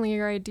originally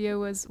your idea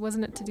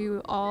wasn't it to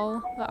do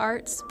all the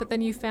arts, but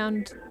then you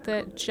found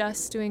that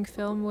just doing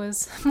film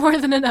was more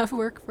than enough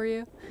work for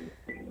you.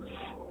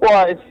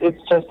 Well,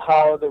 it's just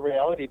how the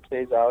reality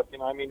plays out. You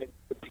know, I mean, it's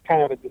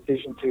kind of a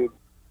decision to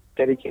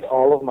dedicate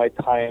all of my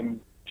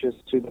time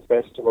just to the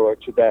festival or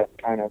to that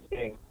kind of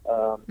thing.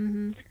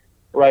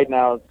 Right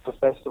now, the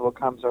festival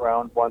comes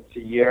around once a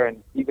year,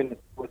 and even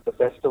with the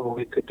festival,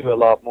 we could do a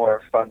lot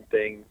more fun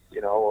things,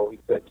 you know, or we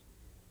could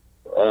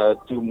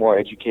do more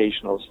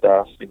educational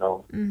stuff, you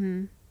know,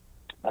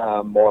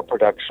 more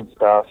production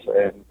stuff,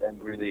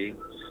 and really,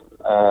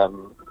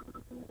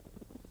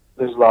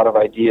 there's a lot of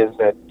ideas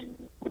that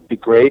would be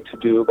great to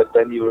do, but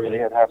then you really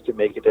have to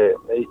make it a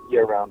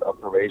year-round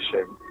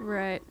operation,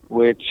 right?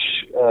 Which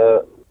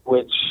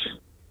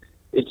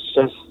it's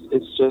just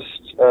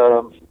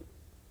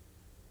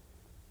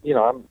you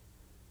know,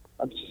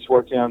 I'm just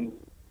working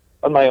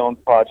on my own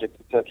project,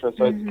 etc.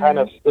 So it's kind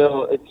of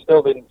still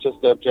been just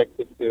the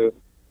objective to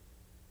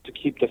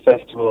keep the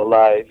festival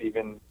alive,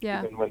 even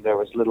when there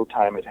was little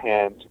time at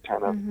hand, to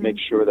kind of make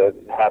sure that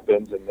it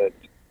happens, and that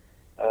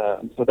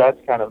so that's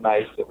kind of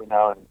nice that we're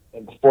now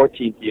in the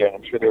 14th year, and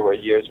I'm sure there were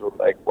years where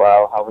like,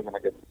 wow, how are we going to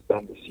get this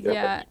done this year?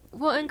 Yeah.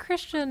 Well, and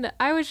Christian,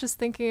 I was just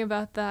thinking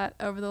about that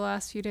over the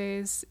last few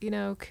days. You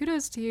know,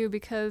 kudos to you,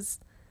 because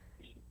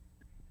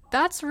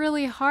that's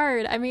really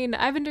hard. I mean,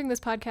 I've been doing this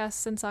podcast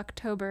since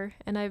October,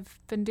 and I've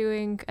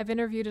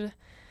interviewed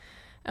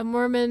a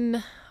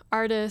Mormon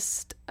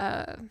artist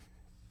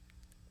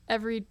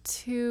every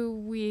 2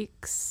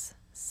 weeks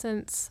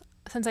since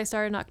I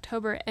started in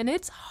October, and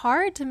it's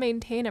hard to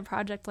maintain a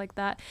project like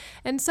that.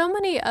 And so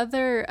many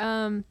other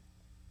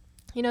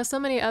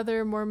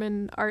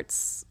Mormon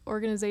arts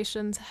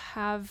organizations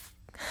have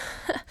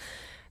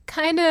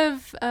kind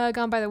of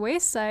gone by the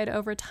wayside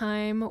over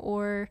time,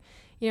 or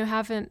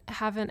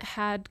haven't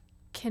had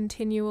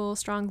continual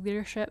strong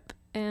leadership,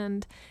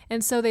 and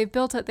so they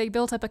built up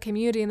a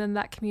community, and then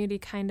that community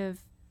kind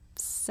of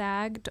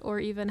sagged or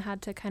even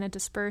had to kind of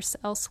disperse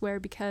elsewhere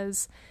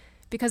because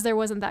there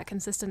wasn't that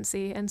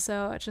consistency. And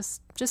so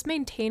just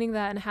maintaining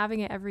that and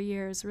having it every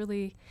year is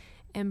really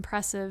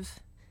impressive.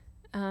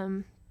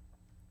 And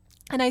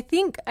I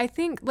think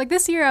like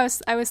this year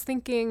I was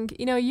thinking,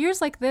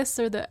 years like this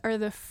are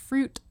the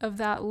fruit of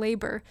that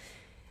labor.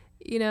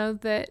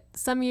 That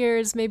some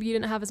years maybe you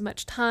didn't have as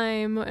much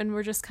time and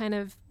we're just kind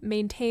of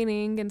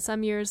maintaining, and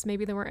some years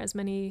maybe there weren't as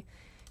many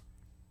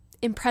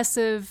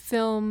impressive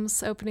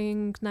films,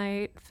 opening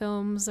night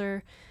films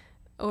or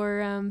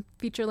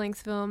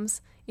feature-length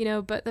films,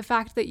 but the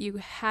fact that you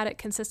had it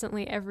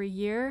consistently every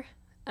year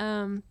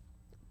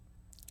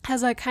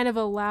has kind of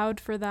allowed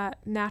for that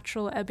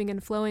natural ebbing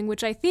and flowing,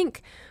 which I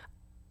think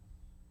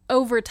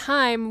over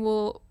time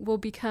will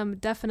become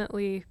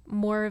definitely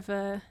more of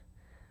a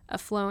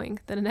flowing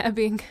than an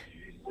ebbing.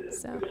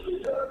 So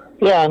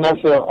yeah, and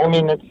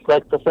it's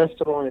like the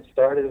festival when it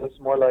started, it was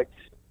more like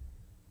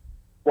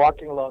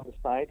walking along the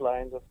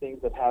sidelines of things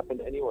that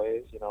happened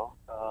anyways,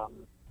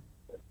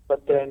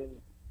 but then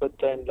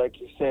like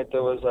you said,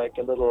 there was like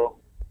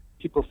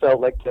people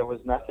felt like there was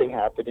nothing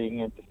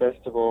happening, and the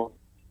festival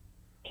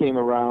came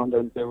around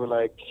and there were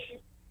like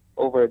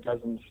over a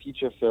dozen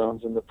feature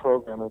films in the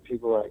program, and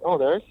people were like, oh,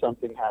 there is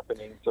something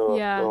happening.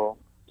 So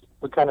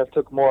we kind of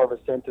took more of a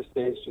center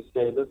stage to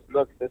say,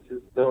 look, this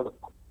is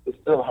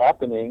still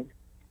happening,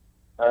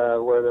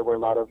 where there were a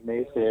lot of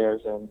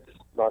naysayers and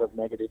a lot of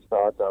negative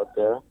thoughts out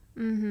there.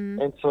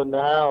 And so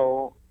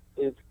now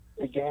it's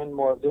again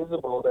more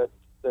visible that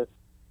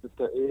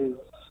there is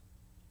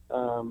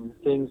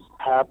things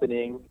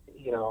happening,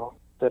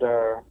 that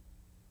are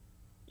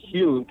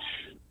huge,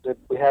 that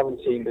we haven't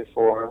seen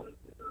before.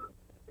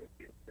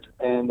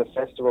 And the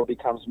festival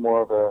becomes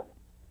more of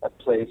a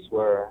place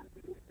where,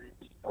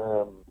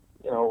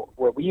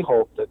 where we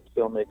hope that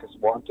filmmakers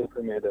want to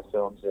premiere their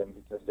films in,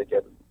 because they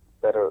get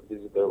better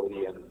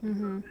visibility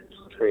and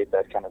create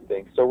that kind of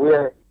thing.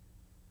 So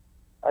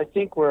I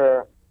think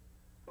we're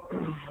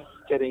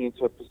getting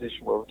into a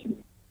position where we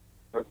can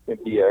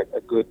be a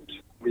good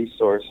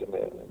resource and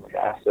an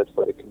asset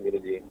for the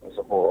community as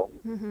a whole.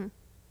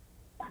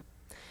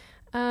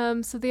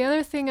 So the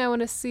other thing I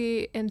want to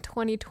see in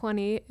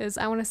 2020 is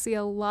I want to see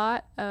a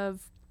lot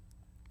of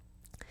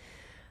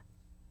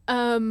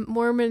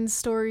Mormon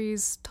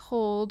stories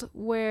told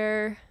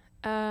where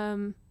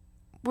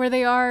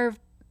they are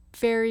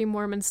very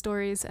Mormon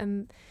stories,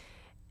 and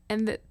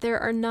that there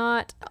are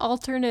not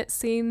alternate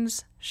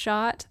scenes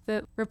shot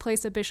that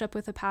replace a bishop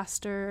with a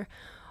pastor,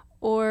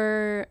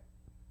 or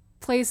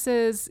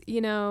places,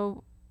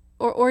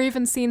 or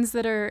even scenes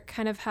that are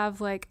kind of have,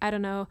 like, I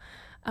don't know,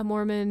 a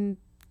Mormon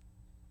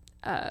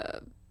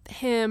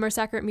hymn or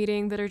sacrament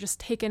meeting that are just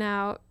taken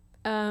out,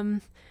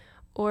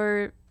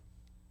 or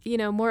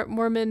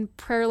Mormon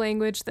prayer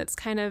language that's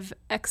kind of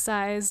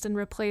excised and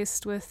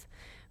replaced with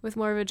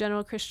more of a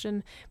general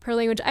Christian prayer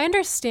language. I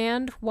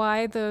understand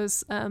why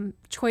those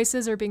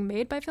choices are being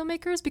made by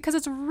filmmakers, because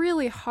it's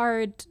really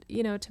hard,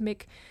 to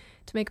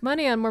make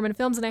money on Mormon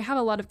films, and I have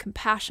a lot of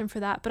compassion for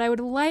that. But I would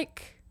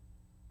like,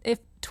 if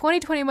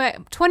 2020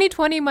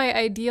 my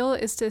ideal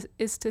is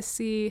to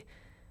see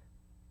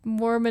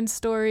Mormon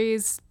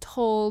stories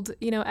told,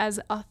 as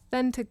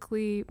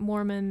authentically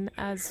Mormon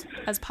as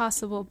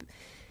possible.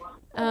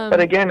 But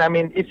again, I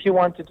mean, if you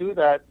want to do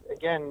that,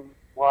 again,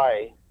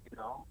 why?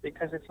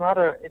 Because it's not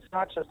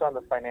just on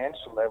the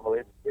financial level.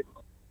 It's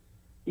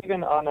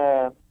even on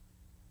a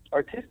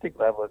artistic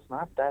level. It's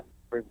not that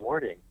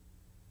rewarding,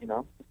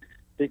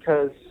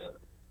 Because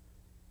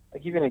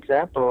I'll give you an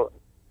example.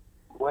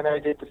 When I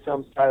did the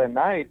film Silent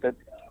Night that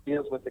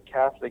deals with the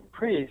Catholic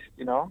priest,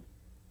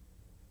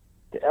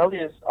 the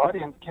LDS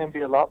audience can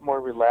be a lot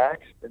more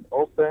relaxed and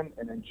open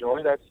and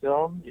enjoy that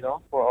film,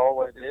 for all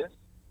what it is.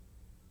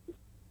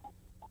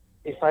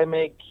 If I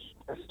make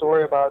a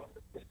story about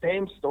the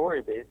same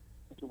story, basically,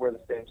 were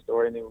the same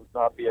story, and it would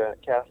not be a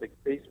Catholic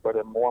priest but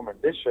a Mormon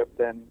bishop,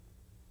 then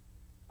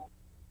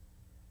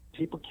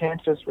people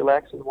can't just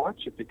relax and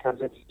watch it,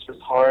 because it's just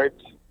hard.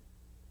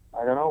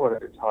 I don't know whether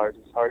it's hard.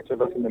 It's hard to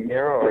look in the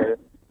mirror or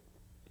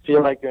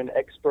feel like you're an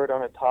expert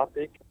on a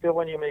topic. I feel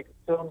when you make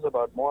films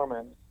about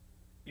Mormons,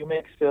 you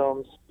make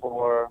films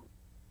for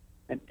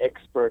an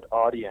expert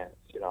audience,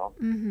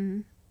 Mm-hmm.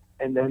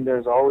 And then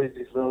there's always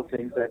these little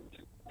things that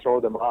throw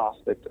them off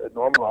that a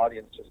normal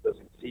audience just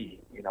doesn't see,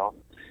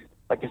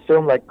 Like a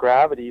film like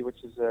Gravity,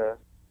 which is a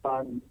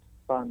fun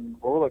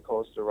roller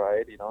coaster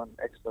ride, an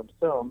excellent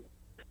film.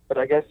 But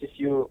I guess if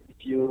you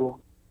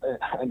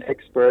an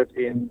expert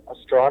in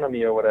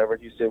astronomy or whatever,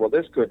 you say, well,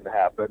 this couldn't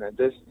happen and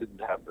this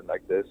didn't happen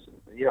like this,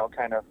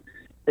 kind of,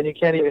 then you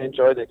can't even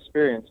enjoy the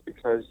experience,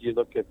 because you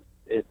look at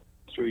it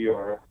through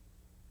your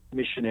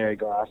missionary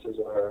glasses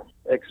or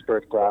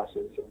expert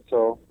glasses. And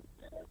so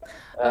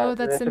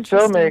that's as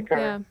interesting.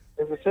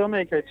 As a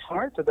filmmaker, it's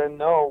hard to then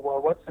know,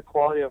 well, what's the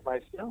quality of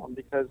my film,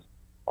 because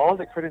all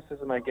the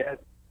criticism I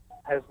get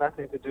has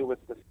nothing to do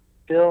with the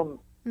film,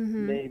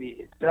 mm-hmm. maybe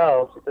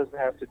itself. It doesn't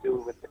have to do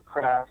with the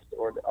craft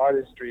or the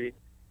artistry.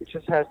 It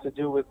just has to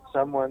do with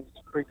someone's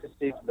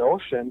preconceived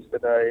notions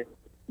that I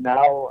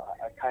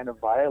kind of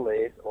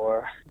violate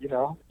or,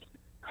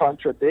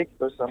 contradict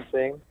or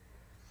something.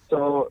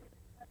 So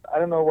I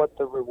don't know what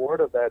the reward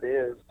of that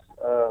is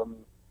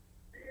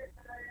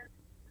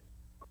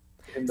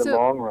in the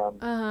long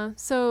run.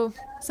 So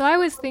I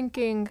was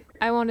thinking,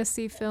 I want to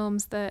see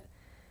films that,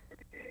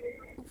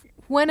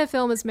 when a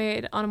film is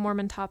made on a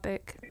Mormon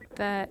topic,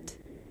 that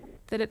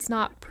it's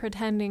not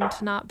pretending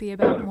to not be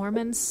about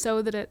Mormons,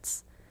 so that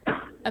it's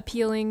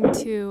appealing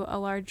to a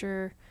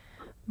larger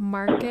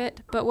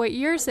market. But what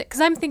you're saying,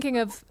 because I'm thinking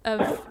of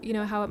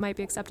how it might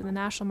be accepted in the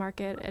national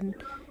market and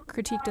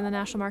critiqued in the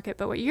national market,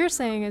 but what you're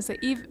saying is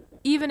that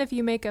even if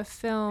you make a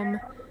film,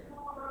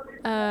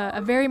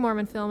 a very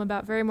Mormon film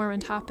about very Mormon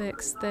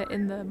topics, that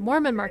in the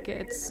Mormon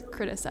market it's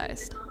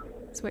criticized.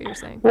 That's what you're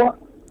saying. Well,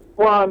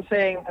 I'm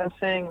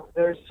saying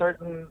there's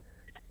certain,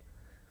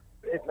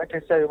 like I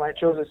said, my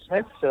Joseph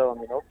Smith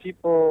film,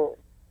 people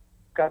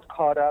got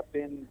caught up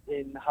in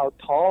how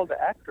tall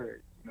the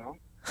actor is,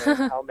 and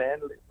how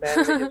manly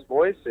his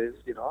voice is,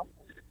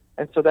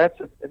 and so that's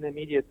an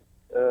immediate,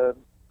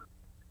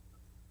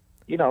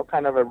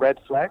 kind of a red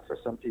flag for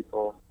some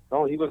people.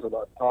 No, he was a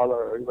lot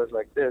taller, or he was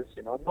like this,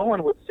 No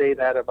one would say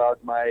that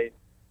about my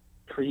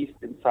priest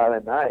in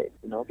Silent Night,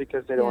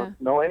 because they don't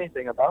know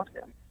anything about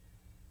him.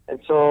 And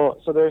so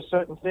there are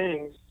certain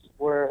things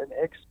where an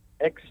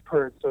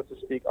expert, so to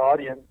speak,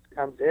 audience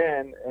comes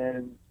in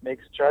and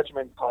makes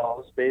judgment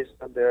calls based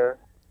on their,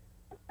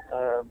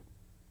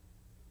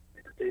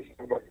 based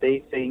on what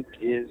they think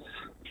is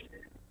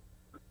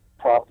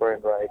proper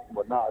and right and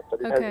whatnot.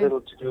 But it has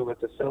little to do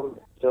with the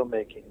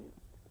filmmaking.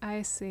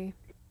 I see.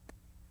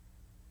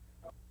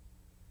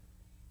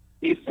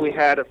 If we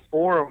had a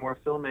forum where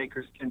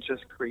filmmakers can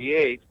just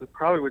create, we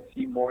probably would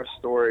see more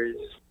stories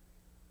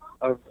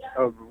of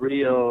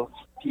real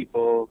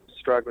people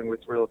struggling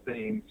with real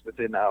things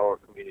within our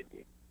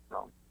community.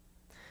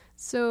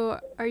 So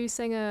are you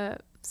saying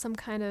some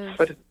kind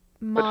of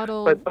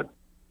model? But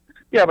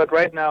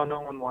right now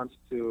no one wants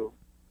to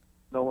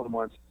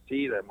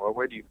see them, or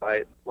where do you buy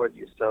it? Where do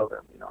you sell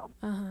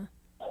them?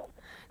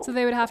 So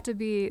they would have to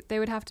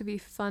be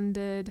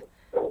funded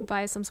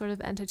by some sort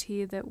of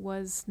entity that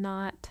was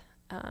not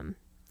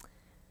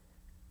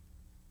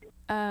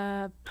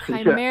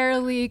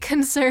primarily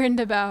concerned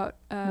about,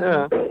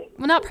 well,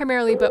 not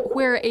primarily, but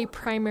where a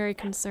primary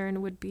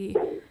concern would be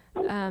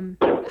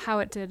how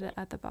it did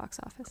at the box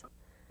office.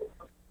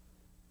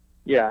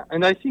 Yeah,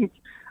 and I think,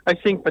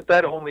 but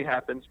that only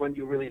happens when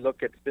you really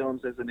look at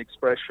films as an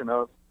expression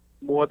of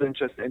more than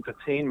just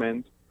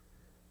entertainment,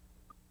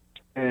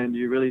 and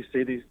you really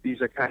see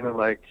these are kind of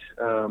like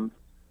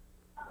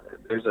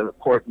there's an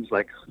importance,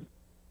 like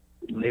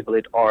label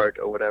it art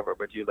or whatever,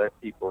 but you let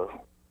people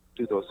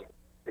do those,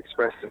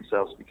 express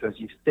themselves because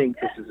you think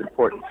this is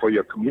important for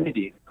your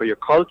community, for your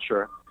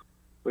culture,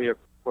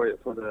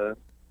 for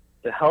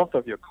the health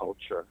of your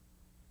culture,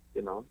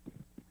 you know.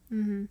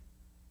 Mm-hmm.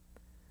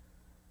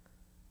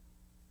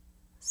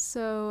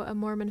 So a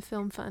Mormon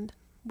Film Fund,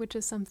 which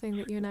is something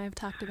that you and I have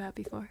talked about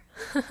before.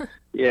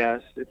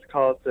 Yes, it's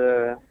called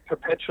the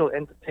Perpetual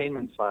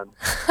Entertainment Fund.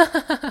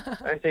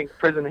 I think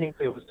President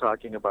Hinckley was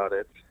talking about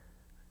it.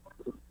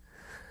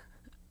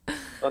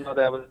 Oh no,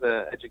 that was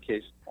the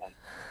education fund.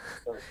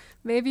 So.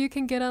 Maybe you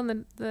can get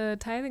on the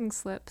tithing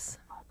slips.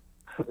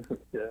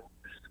 Yeah.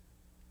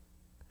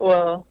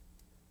 Well,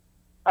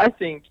 I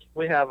think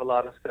we have a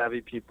lot of savvy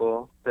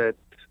people that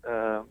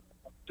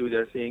do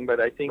their thing,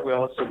 but I think we're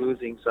also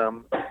losing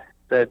some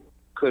that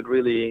could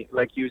really,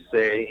 like you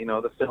say, you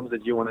know, the films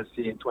that you want to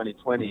see in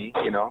 2020,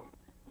 you know,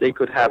 they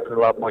could happen a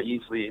lot more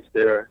easily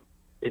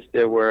if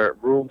there were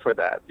room for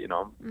that, you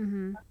know.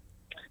 Mm-hmm.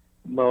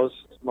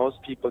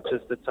 Most people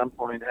just at some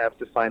point have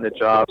to find a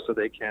job so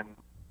they can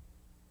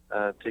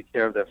take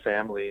care of their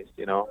families,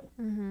 you know.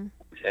 Mm-hmm.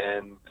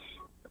 And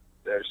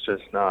there's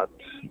just not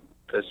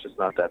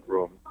that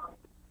room.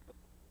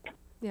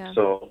 Yeah.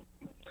 So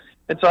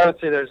I would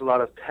say there's a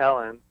lot of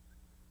talent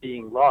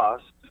being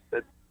lost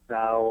that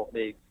now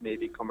make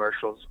maybe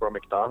commercials for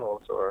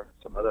McDonald's or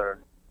some other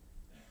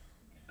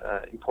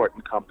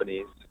important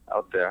companies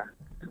out there.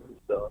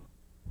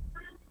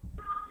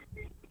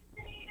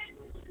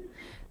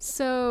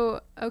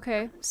 So,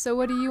 okay. So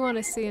what do you want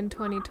to see in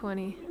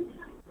 2020?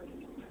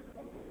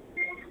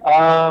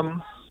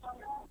 I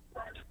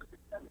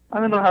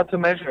don't know how to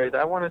measure it.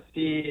 I want to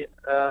see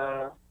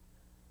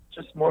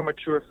just more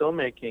mature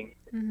filmmaking.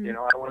 Mm-hmm. You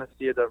know, I want to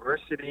see a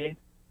diversity.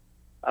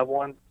 I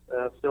want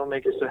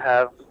filmmakers to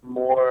have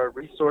more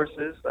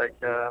resources, like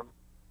to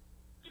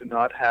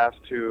not have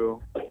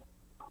to,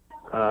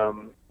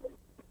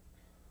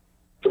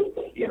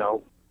 you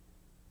know,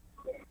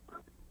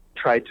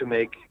 try to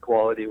make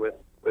quality with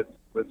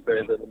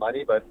very little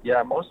money. But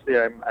yeah, mostly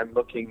I'm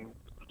looking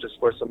just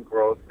for some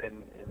growth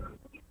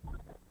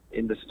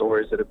in the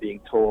stories that are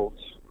being told.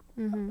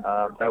 Mm-hmm.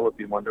 That would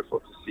be wonderful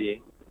to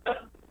see.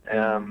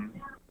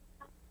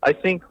 I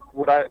think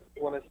what I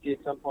want to see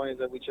at some point is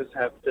that we just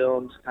have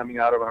films coming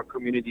out of our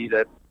community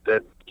that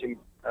can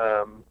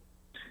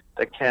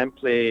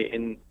play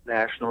in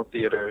national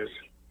theaters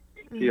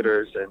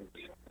and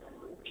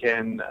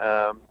can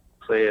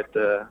play at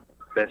the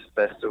best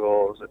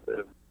festivals,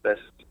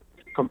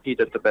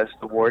 compete at the best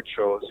award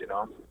shows, you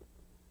know.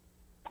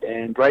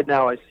 And right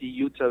now I see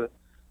Utah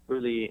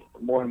really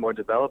more and more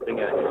developing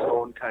its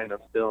own kind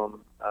of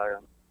film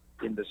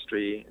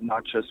industry,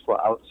 not just for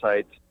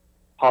outside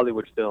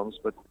Hollywood films,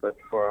 but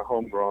for a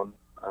homegrown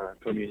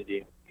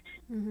community.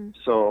 Mm-hmm.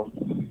 So,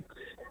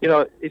 you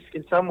know, if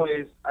in some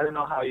ways, I don't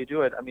know how you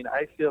do it. I mean,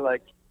 I feel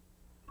like,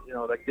 you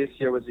know, like this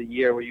year was a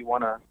year where you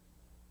want to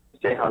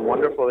say how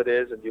wonderful it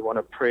is and you want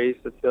to praise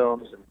the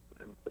films and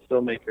the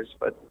filmmakers,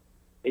 but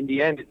in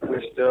the end,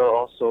 we're still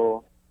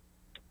also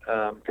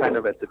kind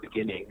of at the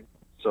beginning.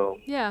 So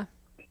yeah.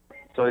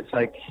 So it's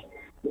like,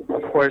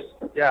 of course,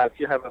 yeah, if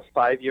you have a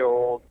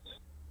 5-year-old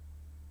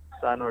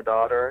son or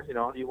daughter, you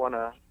know, you want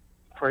to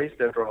praise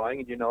their drawing,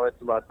 and you know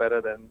it's a lot better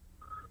than,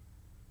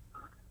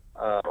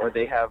 or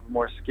they have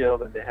more skill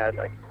than they had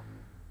like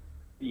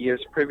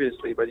years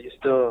previously, but you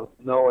still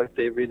know if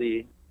they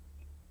really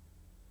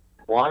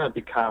want to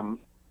become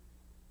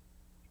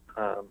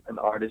an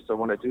artist or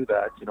want to do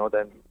that, you know,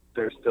 then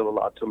there's still a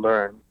lot to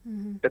learn.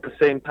 Mm-hmm. At the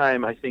same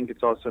time, I think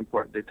it's also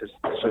important that they just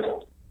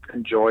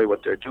enjoy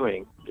what they're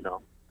doing, you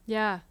know.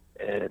 Yeah.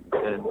 And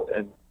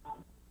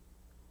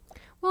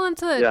well, and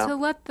to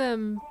let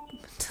them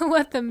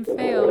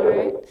fail,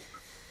 right?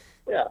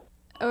 Yeah.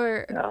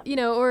 Or you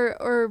know,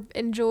 or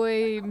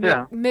enjoy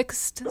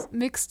mixed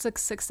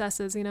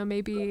successes. You know,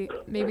 maybe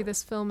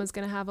this film is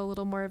going to have a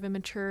little more of a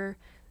mature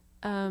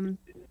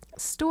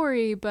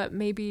story, but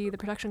maybe the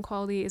production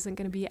quality isn't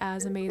going to be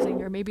as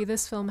amazing. Or maybe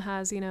this film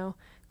has, you know,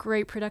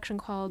 great production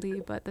quality,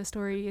 but the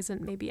story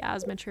isn't maybe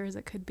as mature as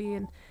it could be.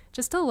 And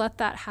just to let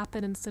that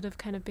happen instead of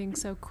kind of being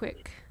so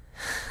quick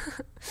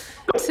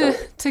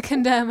to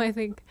condemn, I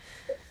think.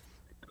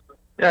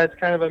 Yeah, it's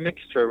kind of a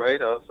mixture,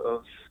 right,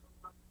 of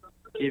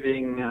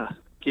giving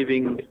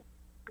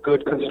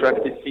good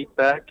constructive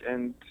feedback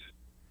and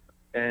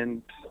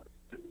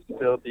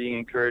still being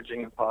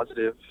encouraging and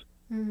positive.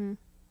 Mm-hmm.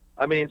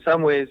 I mean, in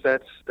some ways,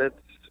 that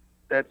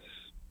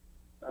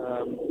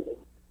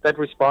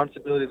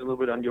responsibility is a little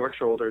bit on your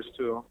shoulders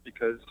too,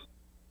 because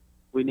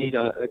we need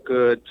a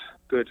good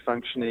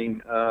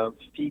functioning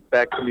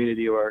feedback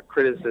community or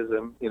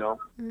criticism,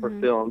 for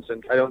films.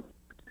 And I don't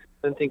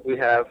think we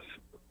have.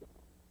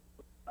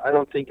 I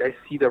don't think I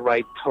see the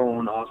right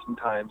tone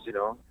oftentimes,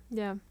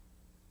 Yeah.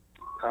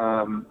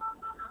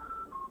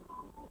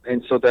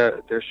 And so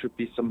there should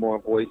be some more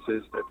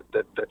voices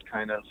that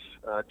kind of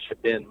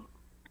chip in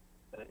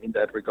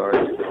that regard.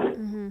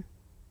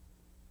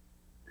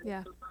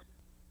 Yeah.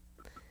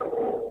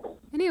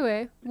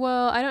 Anyway,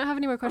 well, I don't have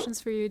any more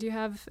questions for you. Do you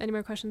have any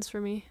more questions for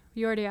me?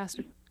 You already asked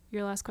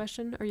your last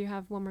question, or you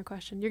have one more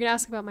question? You're gonna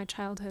ask about my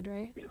childhood,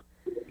 right?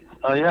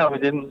 Oh yeah, we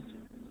didn't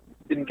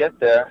get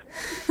there.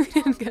 We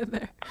didn't get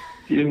there.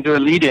 You didn't do a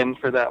lead-in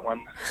for that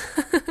one.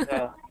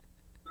 Yeah.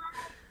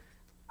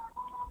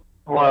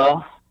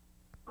 Well,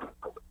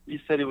 you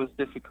said it was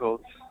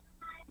difficult.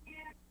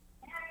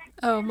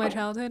 Oh, my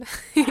childhood?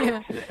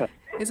 Yeah.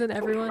 Isn't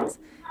everyone's?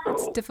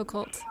 It's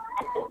difficult.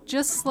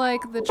 Just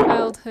like the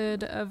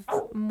childhood of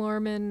the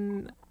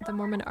Mormon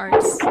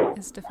arts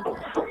is difficult.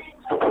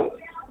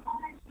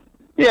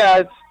 Yeah,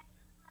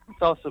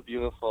 it's also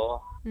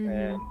beautiful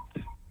and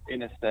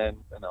innocent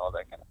and all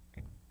that kind of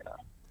thing. Yeah.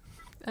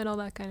 And all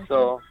that kind of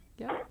thing.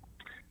 Yeah.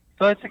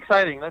 So it's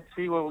exciting. Let's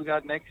see what we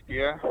got next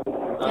year.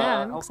 Yeah,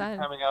 I'm excited.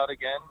 Coming out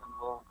again,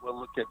 and we'll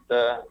look at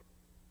the.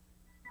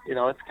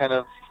 It's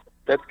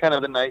that's kind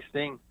of the nice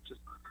thing.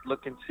 Just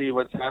look and see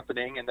what's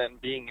happening, and then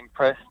being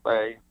impressed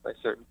by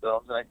certain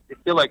films. And I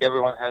feel like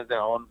everyone has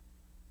their own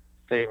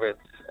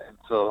favorites, and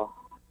so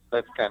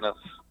that's kind of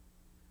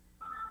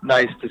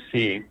nice to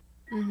see.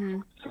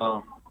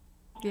 So.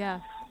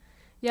 Yeah,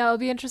 it'll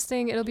be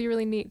interesting. It'll be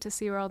really neat to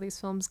see where all these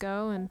films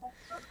go, and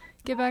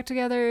get back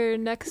together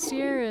next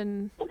year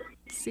and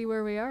see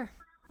where we are.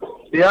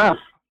 Yeah.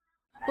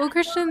 Well,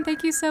 Christian,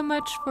 thank you so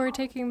much for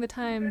taking the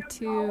time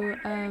to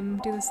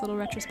do this little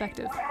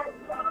retrospective.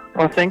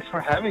 Well, thanks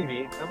for having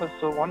me. That was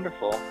so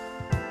wonderful.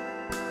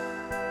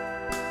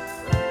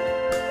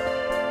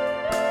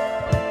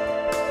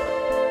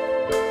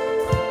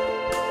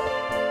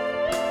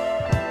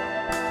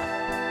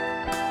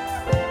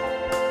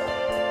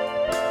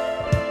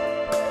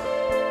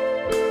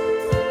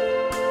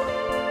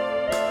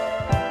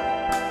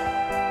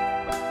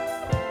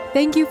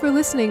 Thank you for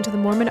listening to the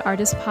Mormon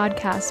Artist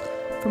Podcast.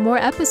 For more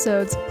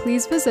episodes,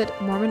 please visit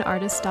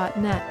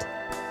mormonartist.net.